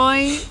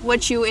 enjoy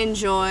what you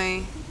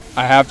enjoy.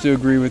 I have to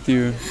agree with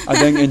you. I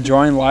think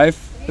enjoying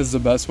life is the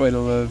best way to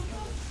live.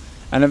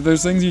 And if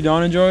there's things you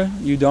don't enjoy,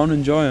 you don't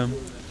enjoy them.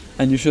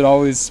 And you should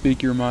always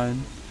speak your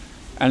mind.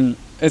 And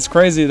it's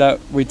crazy that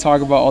we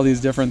talk about all these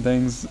different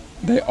things.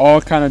 They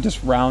all kind of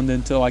just round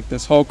into like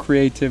this whole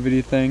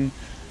creativity thing.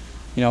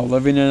 You know,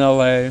 living in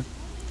LA,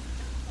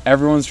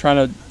 everyone's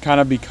trying to kind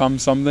of become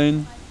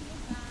something.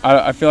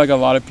 I feel like a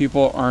lot of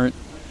people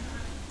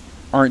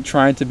aren't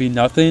trying to be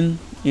nothing,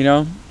 you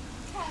know?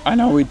 I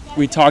know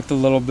we talked a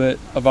little bit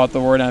about the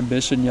word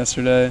ambition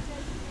yesterday,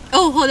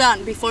 Oh, hold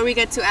on. Before we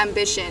get to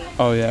ambition.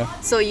 Oh, yeah.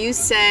 So you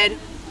said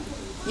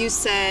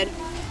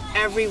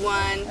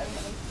everyone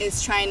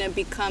is trying to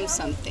become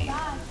something.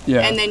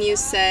 Yeah. And then you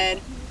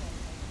said,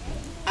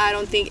 I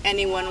don't think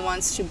anyone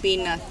wants to be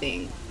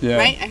nothing. Yeah.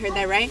 Right? I heard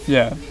that right?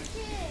 Yeah.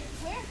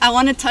 I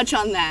want to touch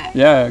on that.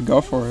 Yeah,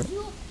 go for it.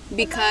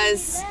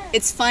 Because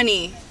it's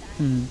funny.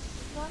 Mm.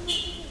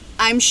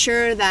 I'm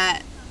sure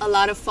that a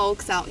lot of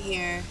folks out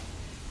here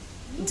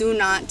do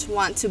not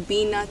want to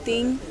be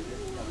nothing.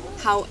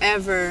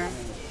 However,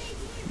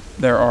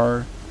 there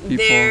are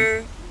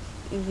people.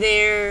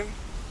 Their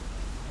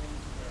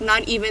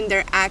not even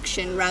their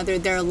action, rather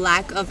their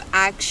lack of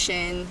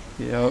action.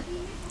 Yep.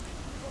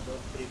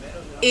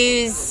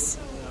 Is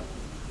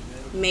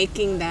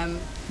making them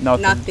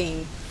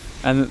nothing.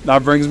 And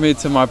that brings me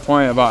to my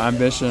point about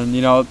ambition.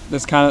 You know,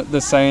 this kind of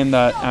the saying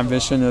that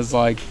ambition is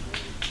like,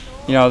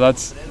 you know,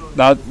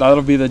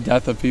 that'll be the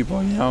death of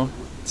people. You know,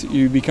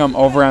 you become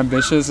over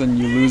ambitious and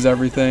you lose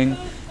everything,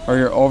 or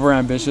you're over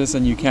ambitious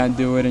and you can't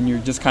do it and you're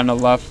just kind of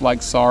left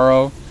like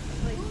sorrow.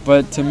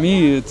 But to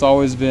me, it's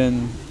always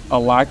been a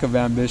lack of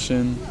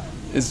ambition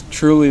is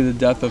truly the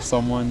death of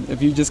someone.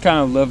 If you just kind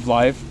of live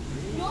life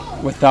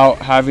without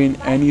having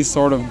any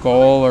sort of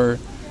goal or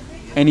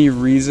any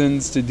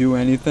reasons to do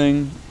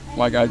anything,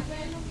 like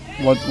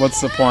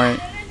what's the point?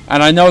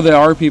 And I know there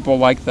are people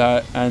like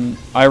that, and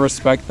I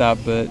respect that,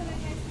 but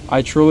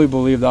I truly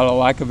believe that a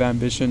lack of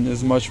ambition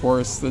is much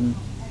worse than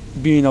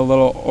being a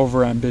little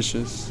over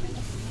ambitious.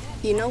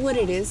 You know what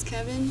it is,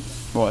 Kevin?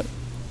 What?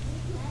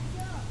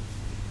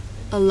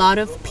 A lot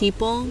of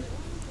people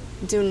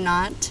do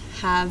not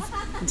have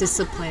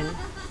discipline.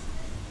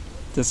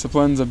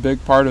 Discipline's a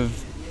big part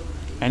of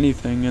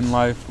anything in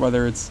life,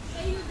 whether it's,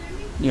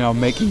 you know,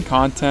 making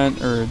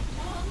content or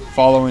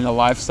following a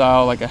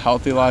lifestyle, like a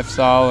healthy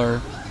lifestyle, or,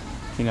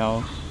 you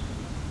know,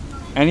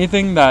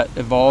 anything that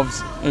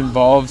involves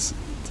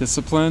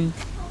discipline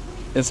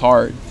is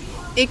hard.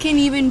 It can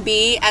even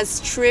be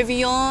as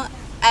trivial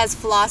as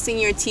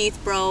flossing your teeth,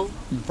 bro.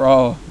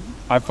 Bro,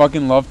 I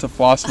fucking love to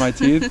floss my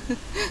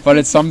teeth, but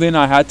it's something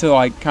I had to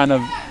like kind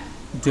of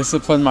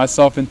discipline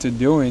myself into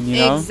doing, you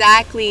know?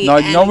 Exactly. No,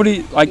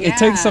 nobody, like, yeah. It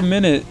takes a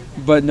minute,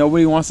 but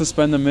nobody wants to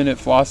spend a minute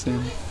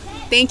flossing.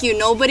 Thank you.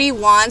 Nobody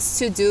wants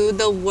to do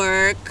the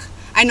work.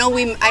 I know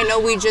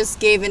we just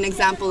gave an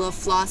example of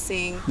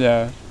flossing.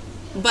 Yeah.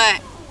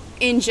 But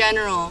in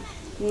general,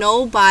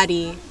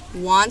 nobody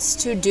wants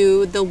to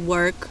do the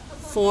work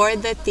for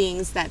the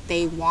things that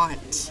they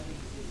want.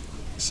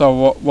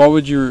 So what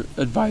would your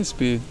advice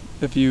be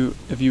if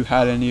you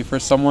had any for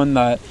someone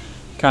that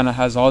kind of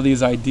has all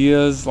these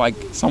ideas, like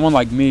someone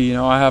like me, you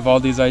know, I have all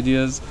these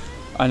ideas.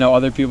 I know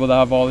other people that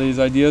have all these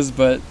ideas,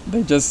 but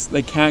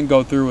they can't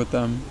go through with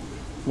them.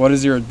 What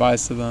is your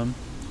advice to them?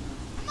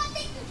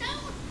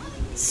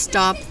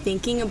 Stop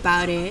thinking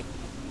about it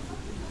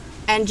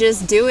and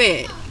just do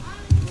it.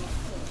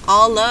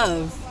 All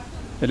love.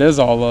 It is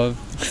all love.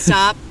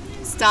 Stop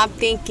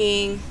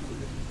thinking,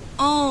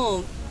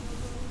 oh,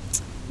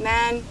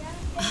 man,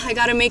 I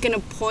gotta make an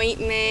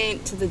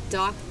appointment to the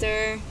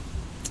doctor,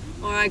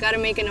 or I gotta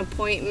make an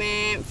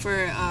appointment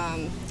for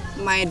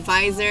my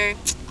advisor.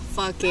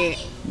 Fuck it.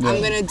 Yeah.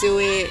 I'm gonna do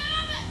it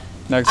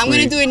I'm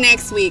gonna do it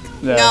next week.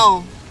 Yeah.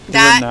 No.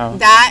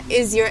 That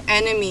is your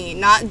enemy.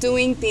 Not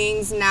doing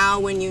things now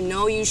when you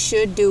know you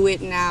should do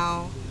it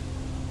now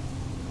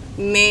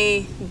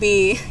may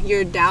be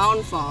your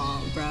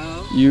downfall,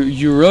 bro.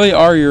 You really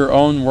are your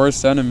own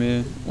worst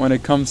enemy when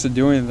it comes to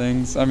doing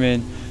things. I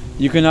mean,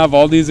 you can have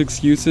all these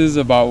excuses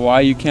about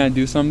why you can't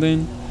do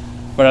something,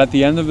 but at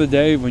the end of the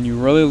day, when you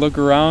really look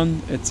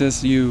around, it's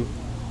just you.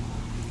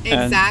 Exactly.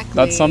 And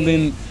that's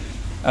something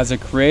as a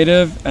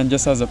creative and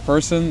just as a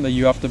person that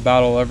you have to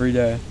battle every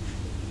day.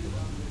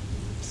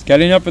 Just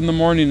getting up in the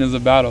morning is a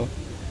battle.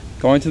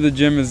 Going to the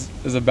gym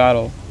is a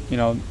battle. You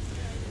know,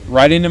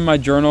 writing in my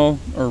journal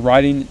or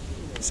writing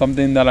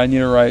something that I need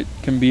to write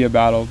can be a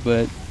battle,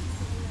 but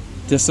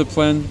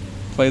discipline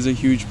plays a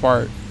huge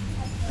part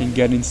in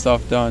getting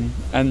stuff done.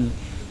 And,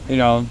 you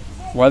know,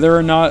 whether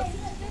or not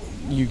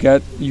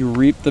you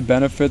reap the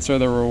benefits or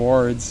the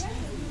rewards,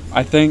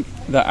 I think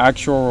the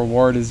actual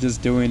reward is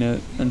just doing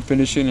it and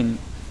finishing and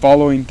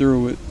following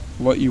through with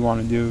what you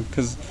want to do,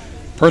 because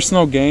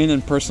personal gain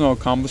and personal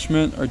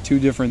accomplishment are two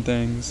different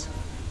things,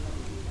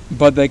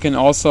 but they can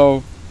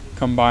also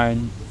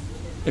combine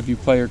if you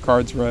play your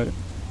cards right.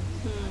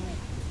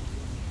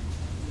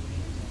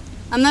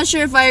 I'm not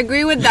sure if I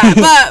agree with that,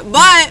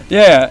 but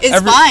yeah, it's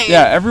fine.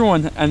 Yeah,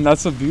 everyone, and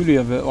that's the beauty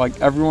of it. Like,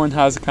 everyone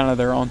has kind of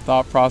their own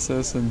thought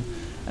process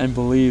and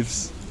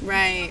beliefs.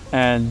 Right.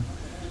 And,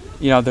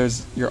 you know,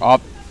 there's your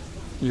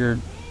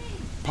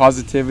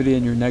positivity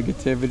and your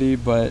negativity,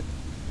 but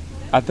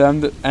at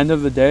the end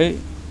of the day,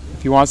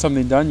 if you want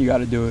something done, you got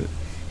to do it.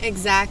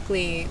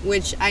 Exactly,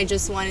 which I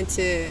just wanted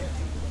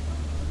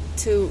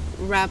to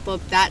wrap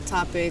up that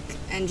topic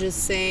and just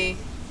say,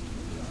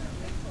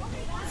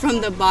 from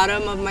the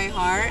bottom of my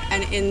heart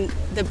and in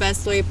the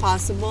best way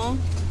possible,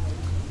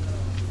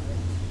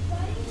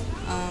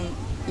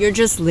 you're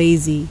just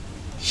lazy.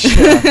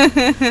 Yeah,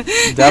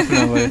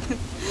 definitely.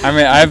 I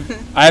mean,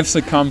 I've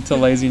succumbed to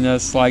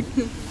laziness. Like,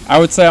 I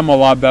would say I'm a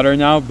lot better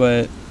now,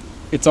 but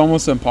it's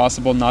almost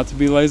impossible not to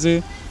be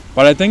lazy.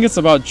 But I think it's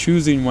about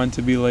choosing when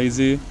to be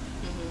lazy.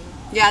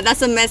 Yeah,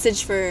 that's a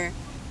message for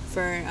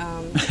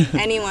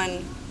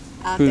anyone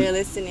out there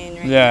listening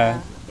right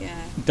now.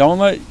 Yeah. Don't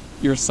let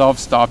yourself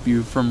stop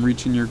you from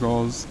reaching your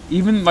goals.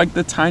 Even like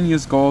the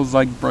tiniest goals,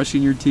 like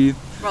brushing your teeth.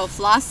 Bro,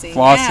 flossing.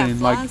 Flossing.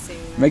 Yeah, like,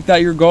 flossing. make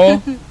that your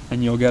goal,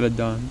 and you'll get it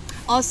done.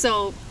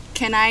 Also,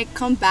 can I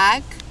come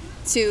back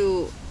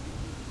to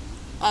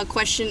a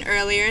question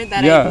earlier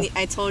that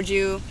I told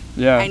you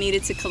I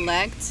needed to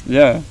collect?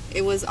 Yeah.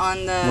 It was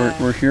on the...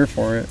 We're here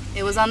for it.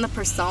 It was on the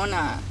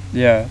persona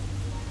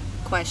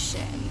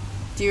question.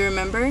 Do you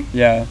remember?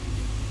 Yeah.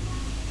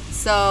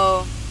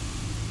 So,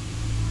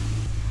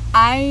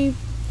 I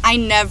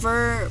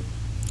never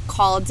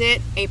called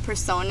it a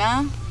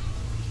persona,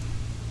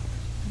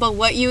 but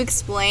what you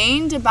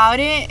explained about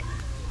it,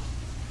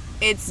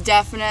 it's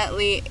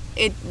definitely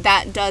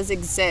that does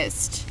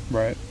exist.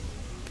 Right.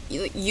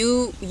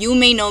 You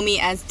may know me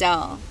as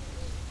Del,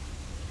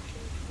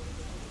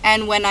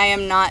 and when I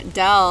am not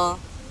Del,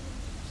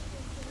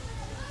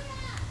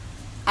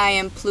 I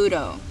am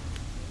Plvto.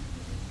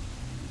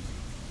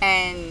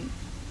 And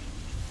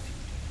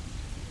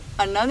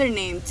another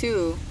name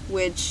too,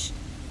 which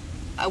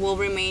I will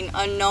remain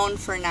unknown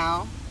for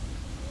now.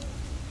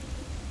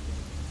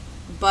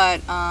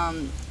 But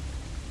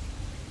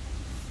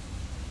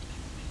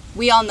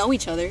we all know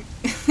each other.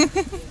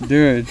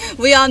 Dude.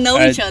 We all know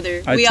each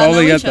other. I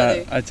totally get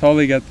that. I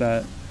totally get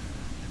that.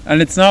 And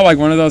it's not like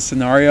one of those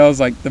scenarios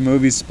like the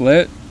movie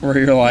Split where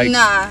you're like,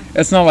 nah.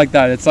 It's not like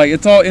that. It's like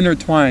it's all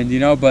intertwined, you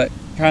know, but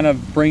kind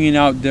of bringing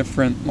out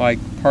different like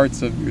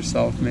parts of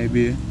yourself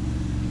maybe.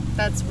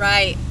 That's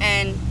right.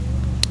 And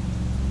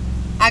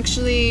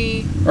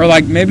actually, or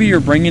like maybe you're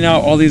bringing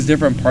out all these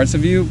different parts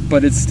of you,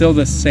 but it's still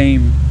the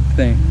same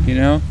thing, you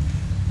know?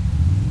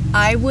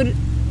 I would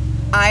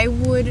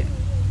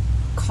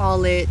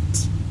call it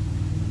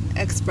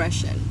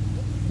expression.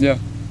 Yeah.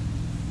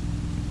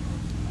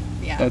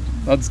 Yeah.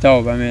 That's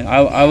dope. I mean,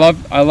 I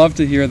love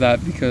to hear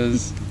that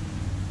because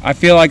I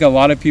feel like a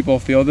lot of people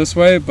feel this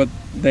way, but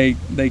they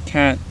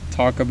can't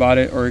talk about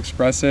it or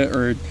express it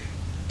or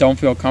don't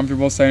feel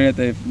comfortable saying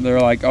it. They're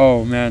like,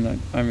 oh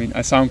man, I mean,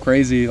 I sound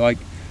crazy like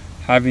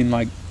having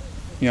like,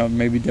 you know,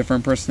 maybe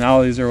different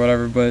personalities or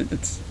whatever, but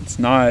it's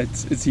not.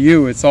 It's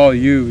you. It's all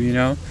you, you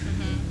know?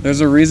 Mm-hmm. There's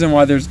a reason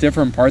why there's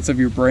different parts of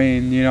your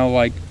brain, you know,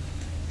 like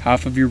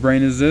half of your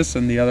brain is this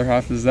and the other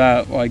half is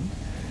that. Like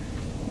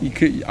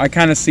I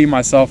kind of see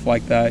myself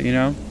like that, you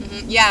know?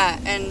 Mm-hmm. Yeah,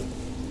 and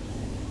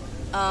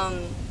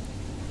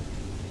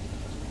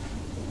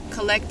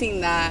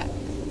collecting that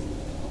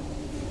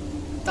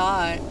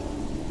thought,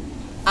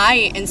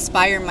 I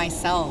inspire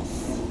myself,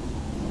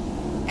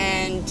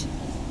 and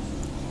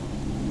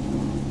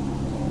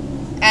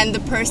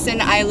the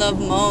person I love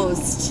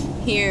most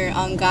here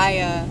on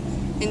Gaia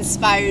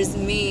inspires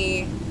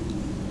me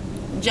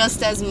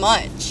just as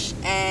much,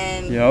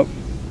 and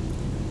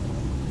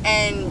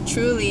and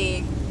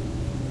truly,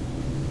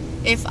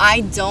 if I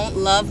don't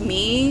love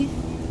me,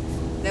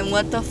 then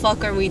what the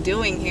fuck are we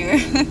doing here?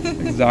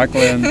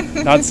 Exactly, and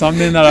that's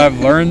something that I've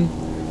learned,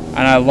 and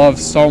I love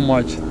so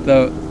much.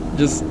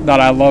 Just that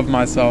I love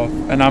myself,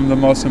 and I'm the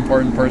most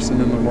important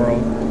person in the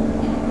world.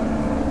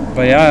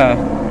 But yeah,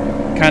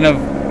 kind of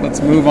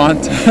let's move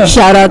on to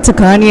shout out to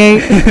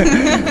Kanye.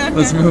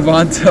 Let's move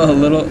on to a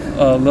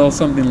little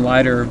something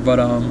lighter. But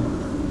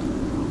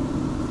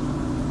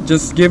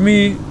just give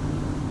me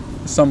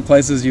some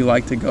places you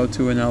like to go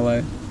to in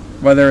LA,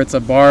 whether it's a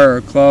bar or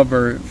a club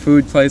or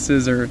food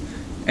places or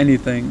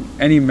anything,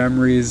 any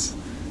memories,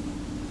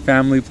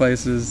 family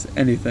places,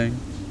 anything.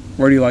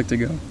 Where do you like to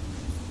go?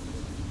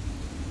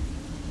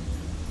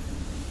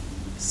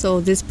 So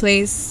this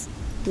place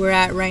we're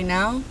at right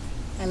now,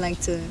 I like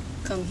to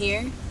come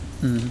here.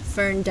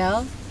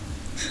 Ferndale.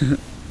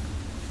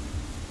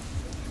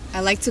 I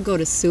like to go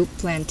to Soup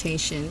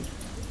Plantation.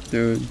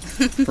 Dude,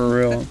 for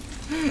real.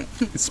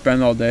 You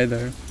spend all day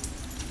there.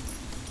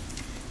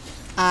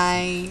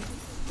 I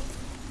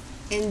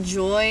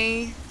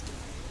enjoy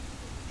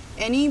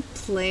any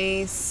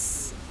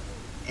place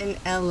in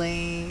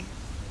LA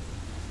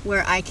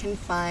where I can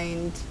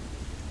find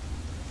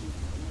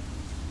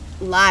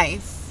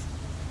life.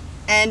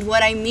 And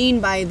what I mean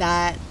by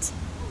that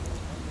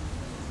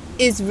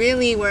is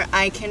really where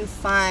I can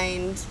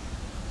find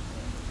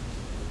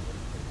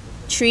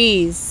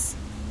trees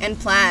and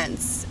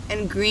plants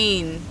and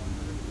green,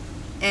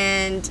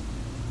 and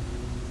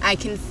I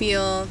can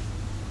feel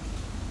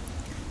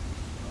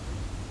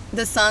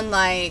the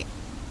sunlight,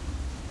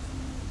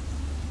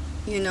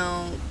 you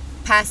know,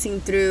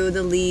 passing through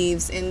the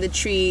leaves in the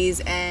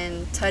trees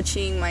and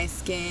touching my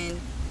skin,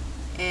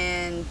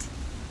 and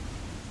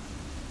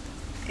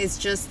it's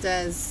just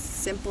as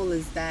simple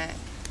as that.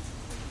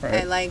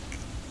 Right.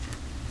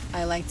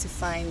 I like to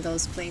find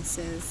those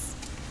places.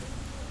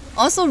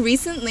 Also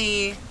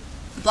recently,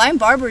 Blind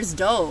Barber is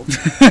dope.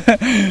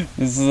 This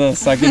is the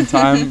second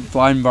time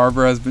Blind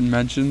Barber has been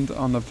mentioned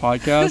on the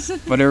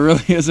podcast, but it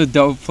really is a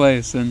dope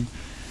place. And,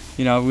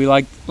 you know, we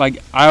like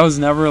I was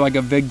never like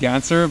a big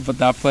dancer, but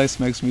that place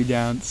makes me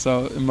dance,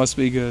 so it must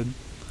be good.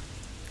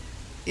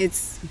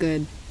 It's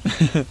good.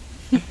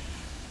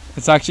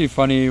 It's actually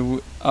funny.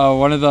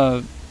 One of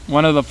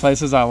the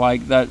places I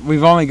like that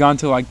we've only gone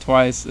to like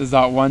twice is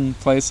that one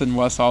place in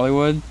West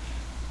Hollywood.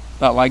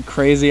 That like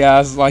crazy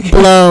ass like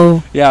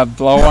Blow. Yeah,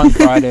 Blow on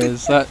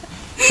Fridays. Shout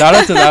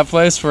out to that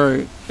place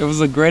it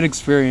was a great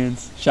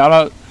experience. Shout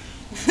out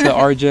to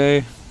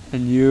RJ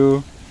and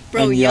you.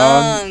 Bro, and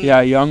Young.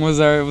 Yeah, Young was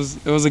there. It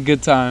was a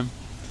good time.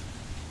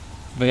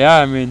 But yeah,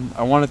 I mean,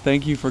 I want to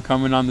thank you for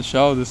coming on the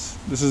show. This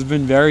has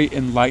been very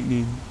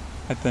enlightening,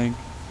 I think.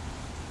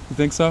 You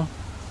think so?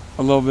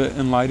 A little bit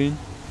enlightening?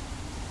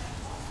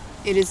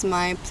 It is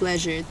my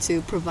pleasure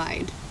to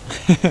provide.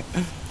 But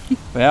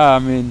yeah, I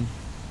mean,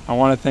 I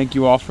want to thank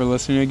you all for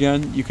listening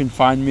again. You can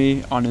find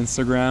me on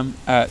Instagram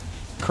at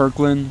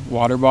Kirkland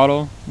Water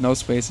Bottle. No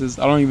spaces.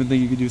 I don't even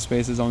think you could do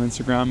spaces on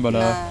Instagram, but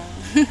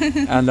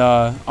and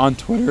on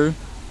Twitter.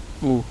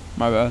 Ooh,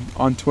 my bad.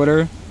 On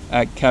Twitter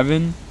at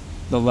Kevin,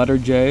 the letter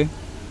J,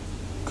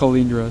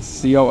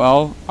 Colindres.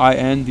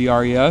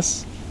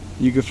 Colindres.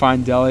 You can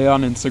find Delia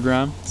on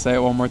Instagram. Say it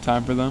one more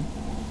time for them.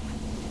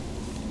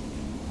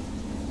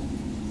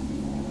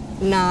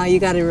 Nah, you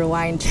gotta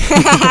rewind.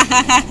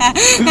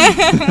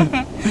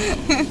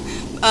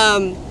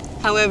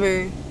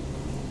 However,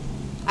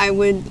 I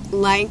would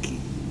like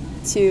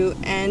to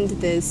end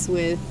this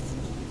with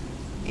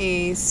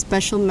a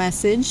special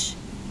message.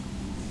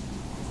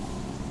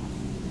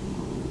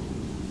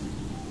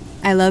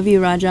 I love you,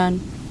 Rajan.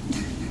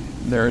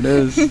 There it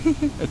is.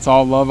 It's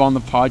all love on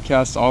the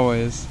podcast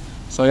always.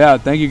 So yeah,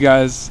 thank you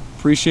guys.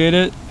 Appreciate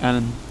it,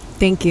 and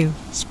thank you.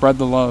 spread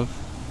the love.